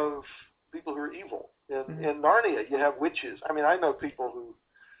of people who are evil. In Narnia, you have witches. I mean, I know people who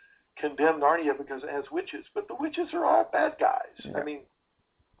condemn Narnia because it has witches, but the witches are all bad guys. Yeah. I mean,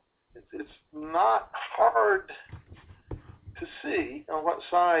 it's not hard to see on what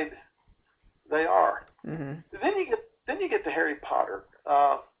side they are. Mm-hmm. Then you get to Harry Potter,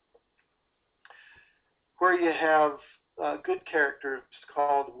 where you have good characters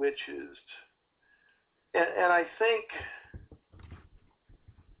called witches, and I think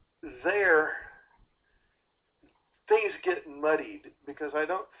there things get muddied because I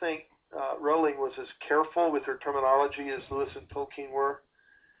don't think Rowling was as careful with her terminology as Lewis and Tolkien were.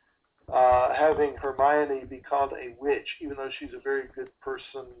 Having Hermione be called a witch, even though she's a very good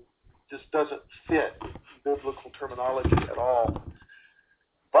person, just doesn't fit biblical terminology at all.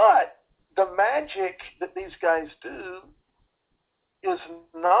 But the magic that these guys do is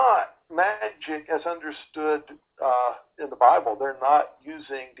not magic as understood in the Bible. They're not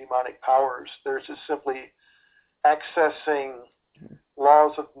using demonic powers. They're just simply accessing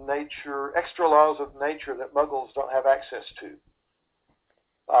laws of nature, extra laws of nature that Muggles don't have access to.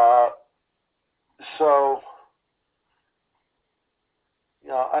 So, you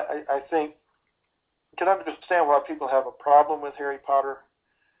know, I think you can understand why people have a problem with Harry Potter,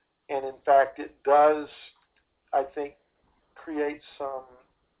 and in fact, it does, I think, create some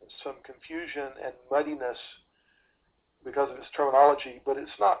confusion and muddiness because of its terminology. But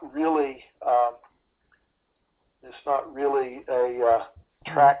it's not really a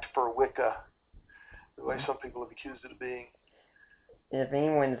tract for Wicca, the way some people have accused it of being. If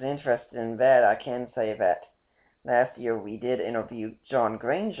anyone's interested in that, I can say that last year we did interview John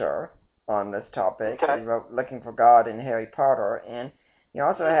Granger on this topic. Okay. He wrote Looking for God in Harry Potter, and he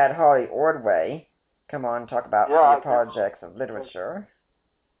also had Holly Ordway come on and talk about the projects of literature.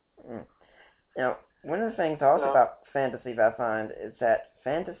 Now, one of the things also about fantasy that I find is that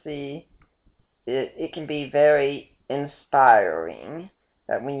fantasy, it can be very inspiring,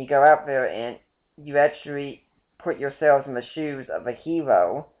 that when you go out there and you actually put yourselves in the shoes of a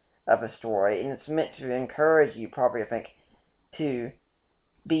hero of a story, and it's meant to encourage you, probably, I think, to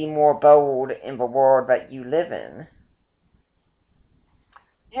be more bold in the world that you live in.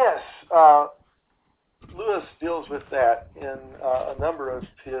 Yes, Lewis deals with that in a number of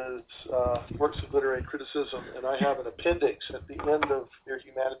his works of literary criticism, and I have an appendix at the end of Mere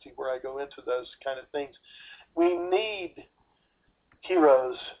Humanity where I go into those kind of things. We need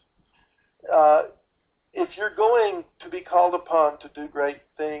heroes. If you're going to be called upon to do great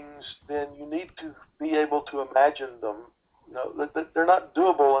things, then you need to be able to imagine them. You know, they're not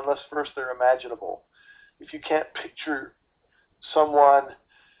doable unless first they're imaginable. If you can't picture someone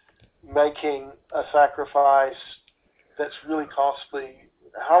making a sacrifice that's really costly,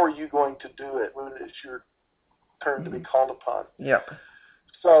 how are you going to do it when it's your turn to be called upon? Yep.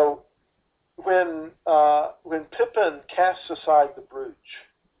 So when Pippin casts aside the brooch,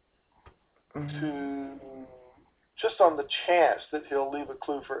 to just on the chance that he'll leave a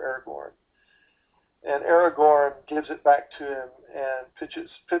clue for Aragorn, and Aragorn gives it back to him and pitches.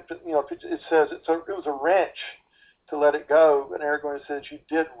 It says it was a wrench to let it go, and Aragorn says, "You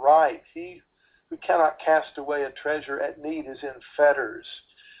did right. He who cannot cast away a treasure at need is in fetters."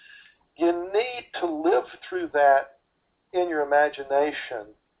 You need to live through that in your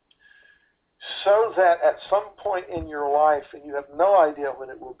imagination, so that at some point in your life, and you have no idea when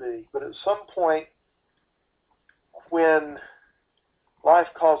it will be, but at some point when life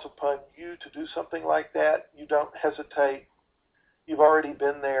calls upon you to do something like that, you don't hesitate. You've already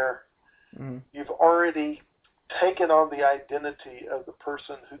been there. Mm-hmm. You've already taken on the identity of the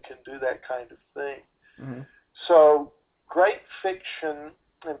person who can do that kind of thing. Mm-hmm. So great fiction,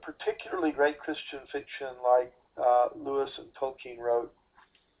 and particularly great Christian fiction like Lewis and Tolkien wrote,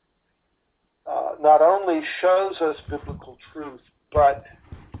 not only shows us biblical truth, but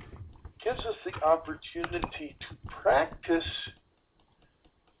gives us the opportunity to practice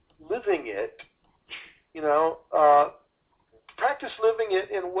living it, practice living it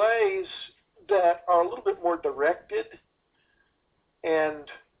in ways that are a little bit more directed and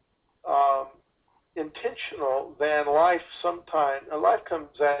intentional than life sometimes. Life comes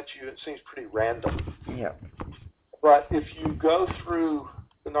at you, it seems pretty random. Yeah. But if you go through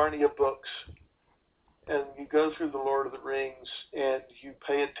the Narnia books and you go through the Lord of the Rings and you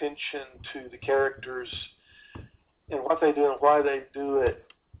pay attention to the characters and what they do and why they do it,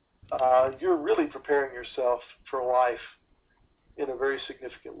 you're really preparing yourself for life in a very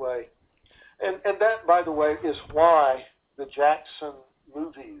significant way. And that, by the way, is why the Jackson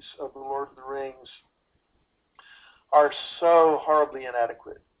movies of The Lord of the Rings are so horribly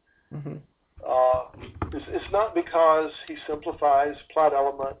inadequate. Mm-hmm. It's not because he simplifies plot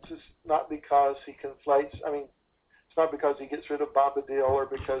elements. It's not because he conflates. I mean, it's not because he gets rid of Bombadil or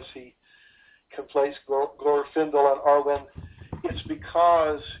because he conflates Glorfindel and Arwen. It's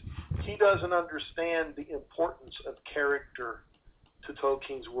because he doesn't understand the importance of character to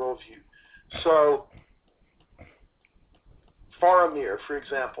Tolkien's worldview. So, Faramir, for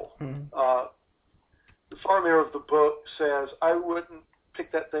example, the Faramir of the book says, I wouldn't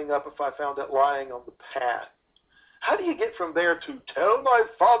pick that thing up if I found it lying on the path. How do you get from there to tell my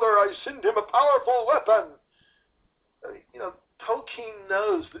father I send him a powerful weapon? Tolkien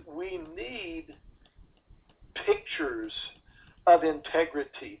knows that we need pictures of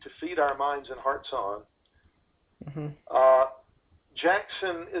integrity to feed our minds and hearts on. Mm-hmm.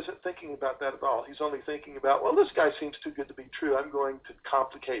 Jackson isn't thinking about that at all. He's only thinking about, well, this guy seems too good to be true. I'm going to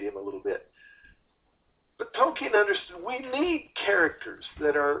complicate him a little bit. But Tolkien understood we need characters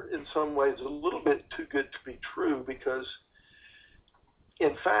that are in some ways a little bit too good to be true because,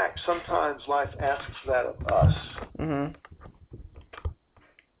 in fact, sometimes life asks that of us. Mm-hmm.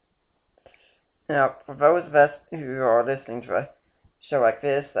 Now, for those of us who are listening to a show like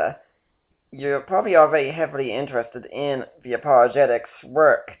this, you're probably already heavily interested in the apologetics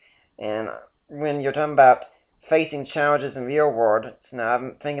work. And when you're talking about facing challenges in the real world, now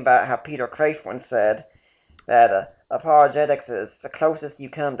I'm thinking about how Peter Craiff once said that apologetics is the closest you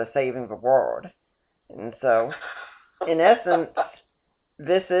come to saving the world. And so, in essence,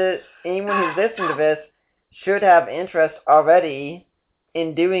 anyone who's listening to this should have interest already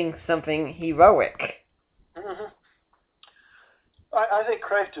in doing something heroic. Mm-hmm. I think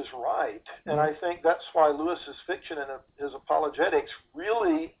Craiff is right, and I think that's why Lewis's fiction and his apologetics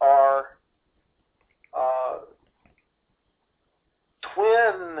really are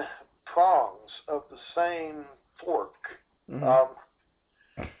twin prongs of the same fork. Mm-hmm.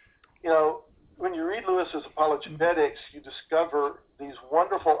 When you read Lewis's apologetics, you discover these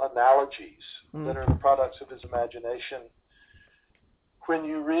wonderful analogies that are the products of his imagination. When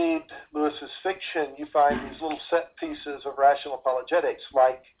you read Lewis's fiction, you find these little set pieces of rational apologetics,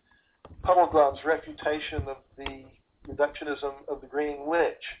 like Puddleglum's refutation of the reductionism of the Green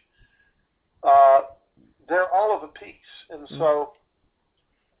Witch. They're all of a piece. And so,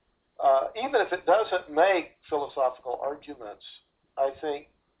 even if it doesn't make philosophical arguments, I think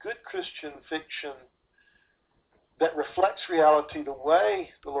good Christian fiction that reflects reality the way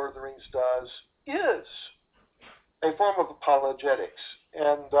The Lord of the Rings does is a form of apologetics.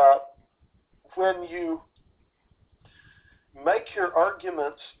 And when you make your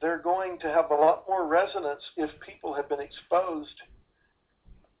arguments, they're going to have a lot more resonance if people have been exposed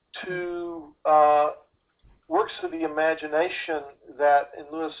to works of the imagination that, in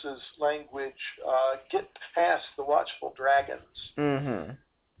Lewis's language, get past the watchful dragons. Mm-hmm.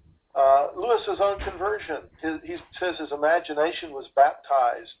 Lewis's own conversion, he says his imagination was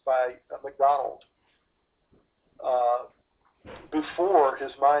baptized by MacDonald before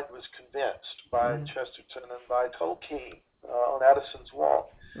his mind was convinced by Chesterton and by Tolkien on Addison's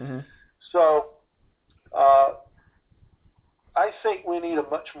Walk. Mm-hmm. So I think we need a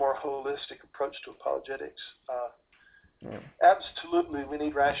much more holistic approach to apologetics. Absolutely, we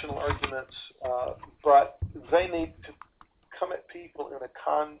need rational arguments, but they need to come at people in a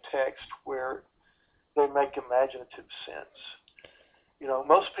context where they make imaginative sense.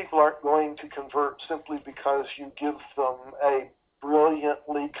 Most people aren't going to convert simply because you give them a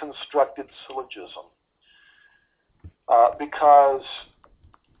brilliantly constructed syllogism, because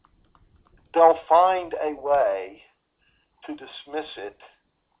they'll find a way to dismiss it,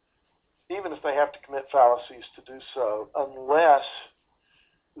 even if they have to commit fallacies to do so, unless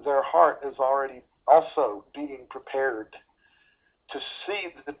their heart is already also being prepared to see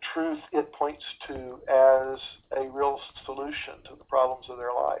the truth it points to as a real solution to the problems of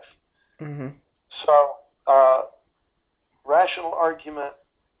their life. Mm-hmm. So, rational argument,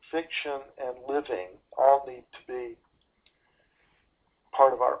 fiction, and living all need to be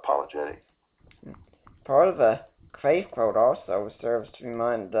part of our apologetic. Part of the Craiff quote also serves to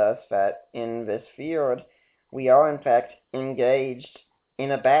remind us that in this field we are in fact engaged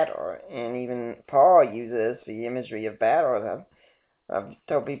in a battle, and even Paul uses the imagery of battle. I've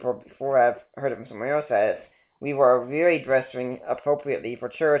told people before, I've heard it from somewhere else, that we were really dressing appropriately for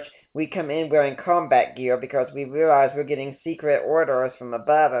church. We come in wearing combat gear because we realize we're getting secret orders from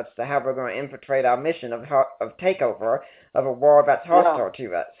above as to how we're going to infiltrate our mission of takeover of a war that's hostile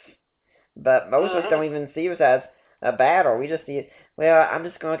to us. But most of us don't even see us as a battle. We just see it. Well, I'm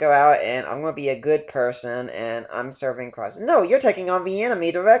just going to go out and I'm going to be a good person and I'm serving Christ. No, you're taking on the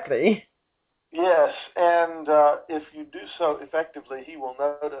enemy directly. Yes, and if you do so effectively, he will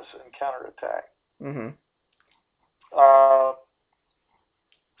notice and counterattack. Mhm.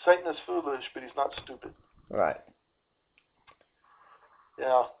 Satan is foolish, but he's not stupid. Right.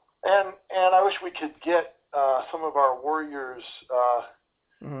 Yeah, and I wish we could get some of our warriors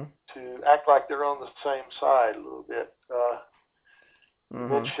to act like they're on the same side a little bit. You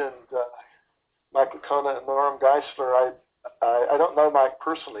mentioned Mike Licona and Norm Geisler. I don't know Mike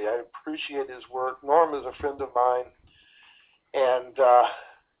personally. I appreciate his work. Norm is a friend of mine, and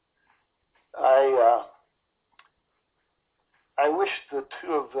I wish the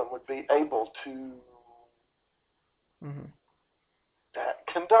two of them would be able to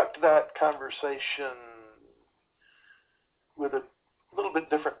conduct that conversation with a little bit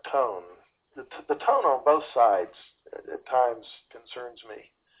different tone. The tone on both sides at times concerns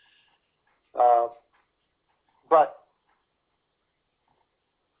me. But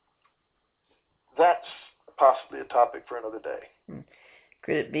that's possibly a topic for another day.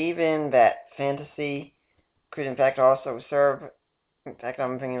 Could it be then that fantasy could in fact also serve, in fact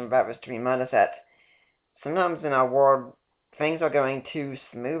I'm thinking about this to remind us that sometimes in our world things are going too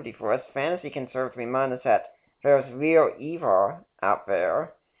smoothly for us. Fantasy can serve to remind us that there's real evil out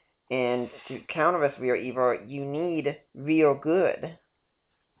there, and to counter this real evil you need real good.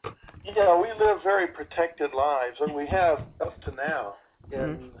 Yeah, we live very protected lives, and we have up to now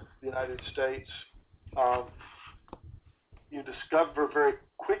in the United States. You discover very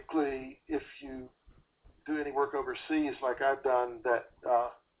quickly, if you do any work overseas like I've done, that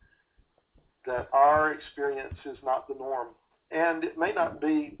our experience is not the norm, and it may not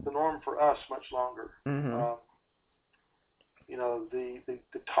be the norm for us much longer. You know, the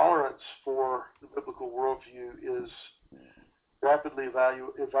tolerance for the biblical worldview is rapidly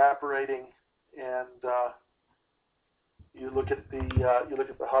evaporating, and you look at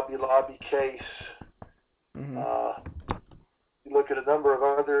the Hobby Lobby case. You look at a number of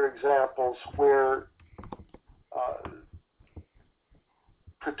other examples where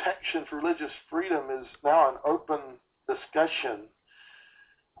protection for religious freedom is now an open discussion,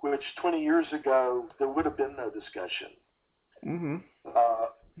 which 20 years ago there would have been no discussion.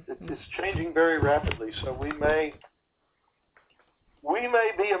 It's changing very rapidly, so we may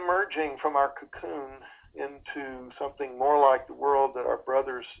be emerging from our cocoon into something more like the world that our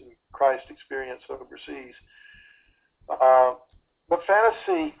brothers in Christ experience overseas. But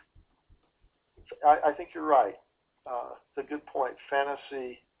fantasy, I think you're right. It's a good point.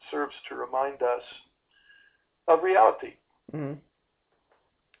 Fantasy serves to remind us of reality. And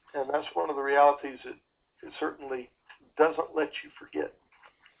that's one of the realities that it certainly doesn't let you forget.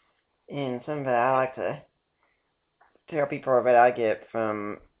 And something that I like to tell people that I get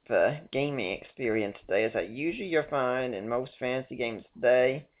from the gaming experience today is that usually you'll find in most fantasy games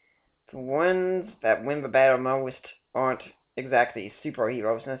today, the ones that win the battle most aren't exactly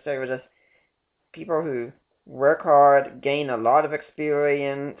superheroes necessarily, just people who work hard, gain a lot of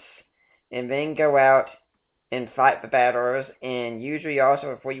experience, and then go out and fight the battles, and usually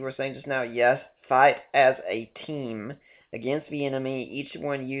also, what you were saying just now, yes, fight as a team against the enemy, each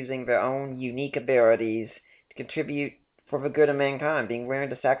one using their own unique abilities to contribute for the good of mankind, being willing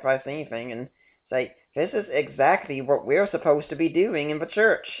to sacrifice anything, and say, this is exactly what we're supposed to be doing in the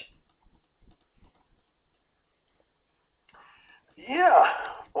church. Yeah,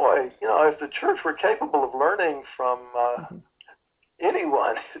 boy, you know, if the church were capable of learning from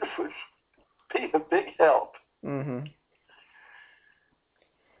anyone, it would be a big help.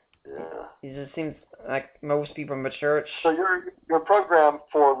 Yeah. It just seems like most people in the church. So your program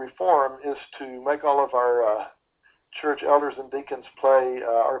for reform is to make all of our church elders and deacons play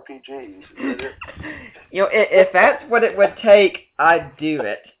RPGs. You know, if that's what it would take, I'd do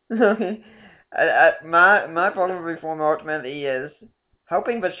it. My program of reform ultimately is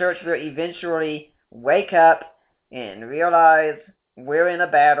hoping the church will eventually wake up and realize we're in a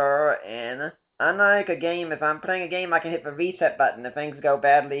battle, and unlike a game, if I'm playing a game, I can hit the reset button if things go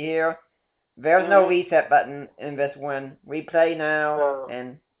badly here. There's no reset button in this one. We play now,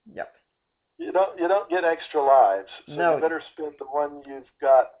 and yep. You don't get extra lives, so no. You better spend the one you've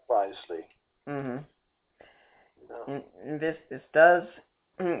got wisely. You know. And this does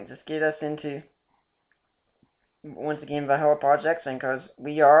just get us into, once again, the whole apologetics thing, because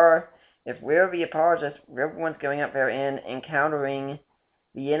if we're the apologists, everyone's going up there and encountering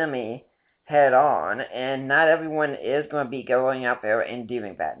the enemy head on, and not everyone is going to be going out there and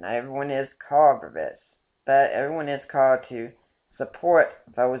doing that. Not everyone is called for this, but everyone is called to support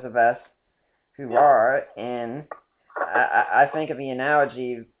those of us who are, and I think of the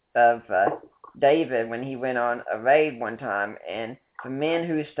analogy of David when he went on a raid one time, and the men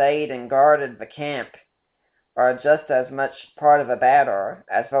who stayed and guarded the camp are just as much part of the battle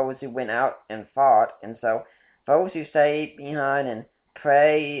as those who went out and fought. And so those who stay behind and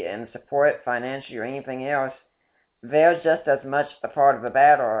pray and support financially or anything else, they're just as much a part of the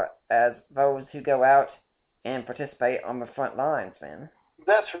battle as those who go out and participate on the front lines, man.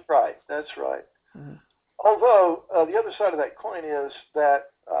 That's right. That's right. Mm-hmm. Although the other side of that coin is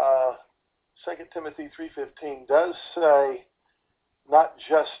that 2 Timothy 3:15 does say, not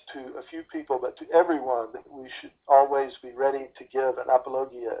just to a few people, but to everyone, that we should always be ready to give an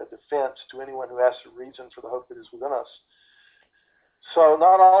apologia, a defense, to anyone who asks a reason for the hope that is within us. So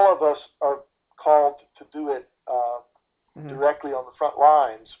not all of us are called to do it directly on the front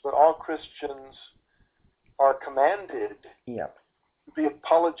lines, but all Christians are commanded Yep. to be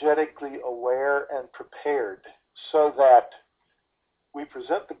apologetically aware and prepared, so that we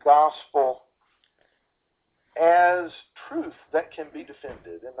present the gospel as truth that can be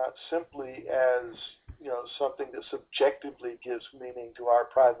defended, and not simply as, you know, something that subjectively gives meaning to our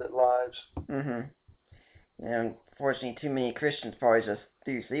private lives. Mm-hmm. And unfortunately, too many Christians probably just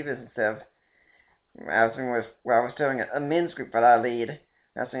do see this instead of. I was telling a men's group that I lead.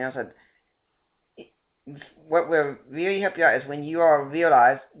 I said, what will really help you out is when you all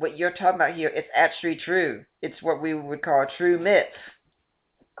realize what you're talking about here. It's actually true. It's what we would call true myth.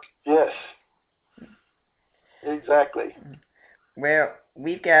 Yes. Exactly. Well,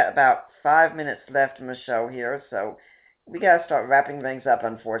 we've got about 5 minutes left in the show here, so we got to start wrapping things up,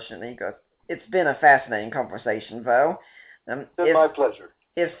 unfortunately, because it's been a fascinating conversation, though. It's been my pleasure.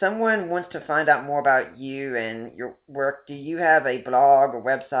 If someone wants to find out more about you and your work, do you have a blog or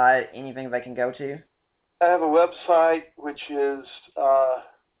website, anything they can go to? I have a website, which is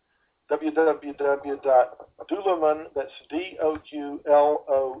www.doulomen, that's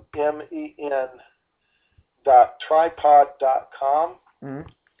DOULOMEN.tripod.com. Mm-hmm.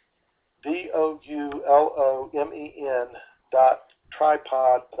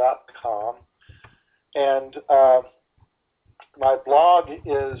 DOULOMEN.tripod.com. And my blog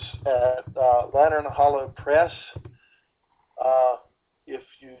is at Lantern Hollow Press. If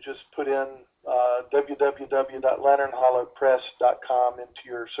you just put in www.lanternhollowpress.com into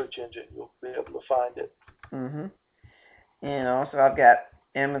your search engine, you'll be able to find it. Mm-hmm. And also, I've got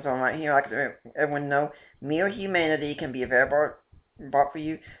Amazon right here. Like everyone know, Mere Humanity can be available bought for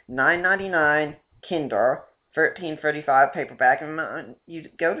you. $9.99 Kindle, $13.35 paperback. And you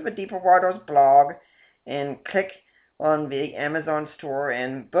go to the Deeper Waters blog and click on the Amazon store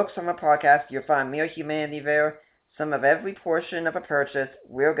and books on the podcast. You'll find Mere Humanity there. Some of every portion of a purchase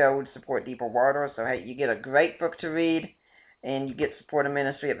will go to support Deeper Waters. So hey, you get a great book to read, and you get support of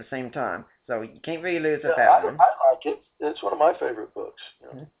ministry at the same time. So you can't really lose with that one. I like it. It's one of my favorite books. You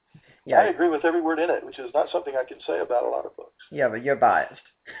know. Yeah. I agree with every word in it, which is not something I can say about a lot of books. Yeah, but you're biased.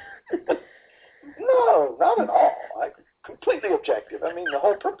 No, not at all. I'm completely objective. I mean, the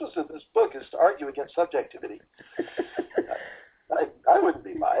whole purpose of this book is to argue against subjectivity. I wouldn't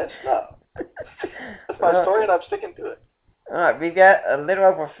be biased, no. That's my story, and I'm sticking to it. All right, we've got a little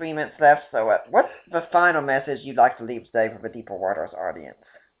over 3 minutes left, so what's the final message you'd like to leave today for the Deeper Waters audience?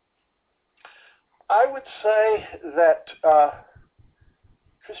 I would say that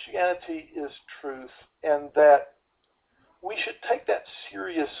Christianity is truth, and that we should take that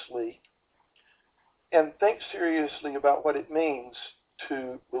seriously and think seriously about what it means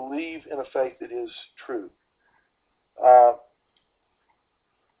to believe in a faith that is true.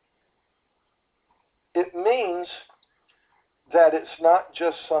 It means that it's not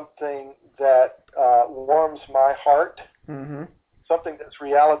just something that warms my heart, something that's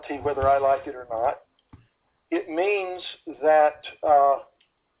reality whether I like it or not. It means that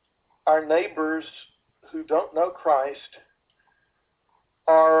our neighbors who don't know Christ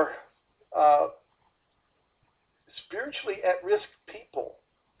are spiritually at-risk people,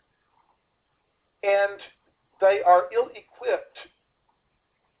 and they are ill-equipped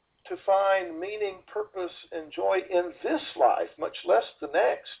to find meaning, purpose, and joy in this life, much less the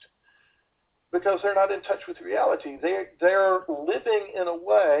next, because they're not in touch with reality. They're living in a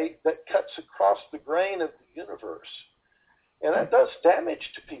way that cuts across the grain of the universe, and that does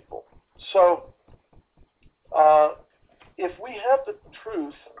damage to people. So if we have the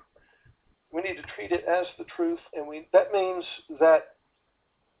truth, we need to treat it as the truth, and that means that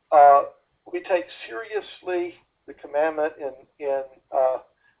we take seriously the commandment in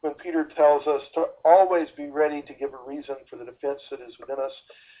when Peter tells us to always be ready to give a reason for the defense that is within us.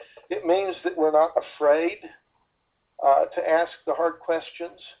 It means that we're not afraid to ask the hard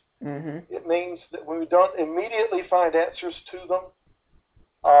questions. Mm-hmm. It means that when we don't immediately find answers to them,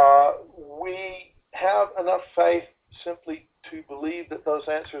 we have enough faith simply to believe that those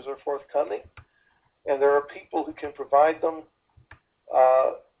answers are forthcoming, and there are people who can provide them.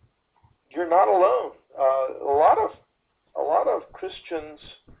 You're not alone. A lot of Christians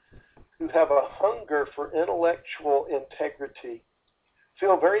who have a hunger for intellectual integrity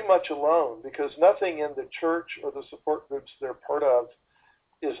feel very much alone because nothing in the church or the support groups they're part of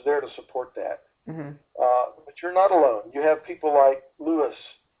is there to support that. Mm-hmm. But you're not alone. You have people like Lewis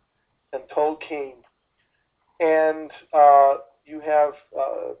and Tolkien, and you have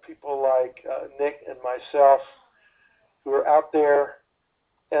people like Nick and myself who are out there.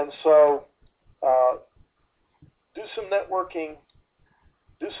 And so do some networking,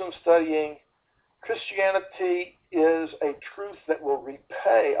 do some studying. Christianity is a truth that will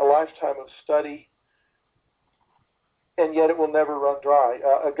repay a lifetime of study, and yet it will never run dry.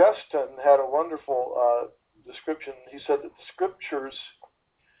 Augustine had a wonderful description. He said that the Scriptures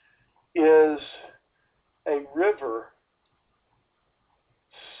is a river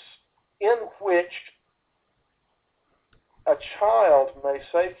in which a child may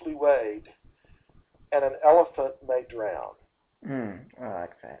safely wade and an elephant may drown. I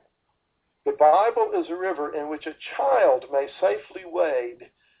like that. The Bible is a river in which a child may safely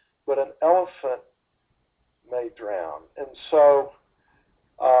wade, but an elephant may drown. And so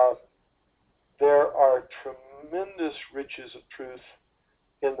there are tremendous riches of truth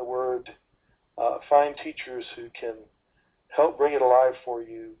in the Word. Find teachers who can help bring it alive for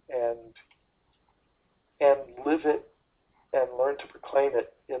you and live it and learn to proclaim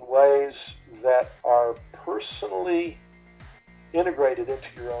it in ways that are personally integrated into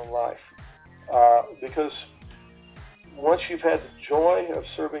your own life. Because once you've had the joy of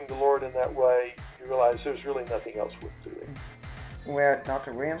serving the Lord in that way, you realize there's really nothing else worth doing. Well,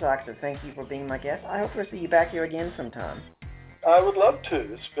 Dr. Williams, I'd like to thank you for being my guest. I hope to see you back here again sometime. I would love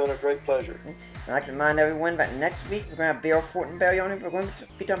to. It's been a great pleasure. I'd like to remind everyone that next week we're going to have Bill Fortenberry on. We're going to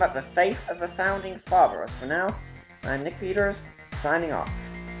be talking about the faith of the Founding Fathers. For now, I'm Nick Peters, signing off.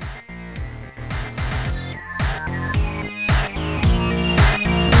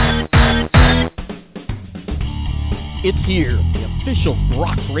 It's here, the official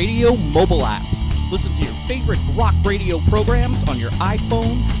Grok Radio mobile app. Listen to your favorite Grok Radio programs on your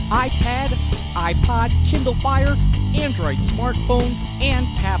iPhone, iPad, iPod, Kindle Fire, Android smartphones, and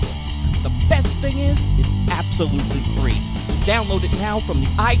tablets. The best thing is, it's absolutely free. Download it now from the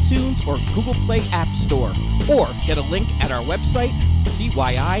iTunes or Google Play App Store, or get a link at our website,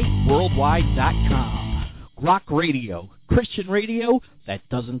 CYIWorldwide.com. Grok Radio, Christian radio that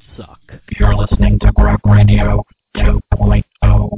doesn't suck. You're listening to Grok Radio 2.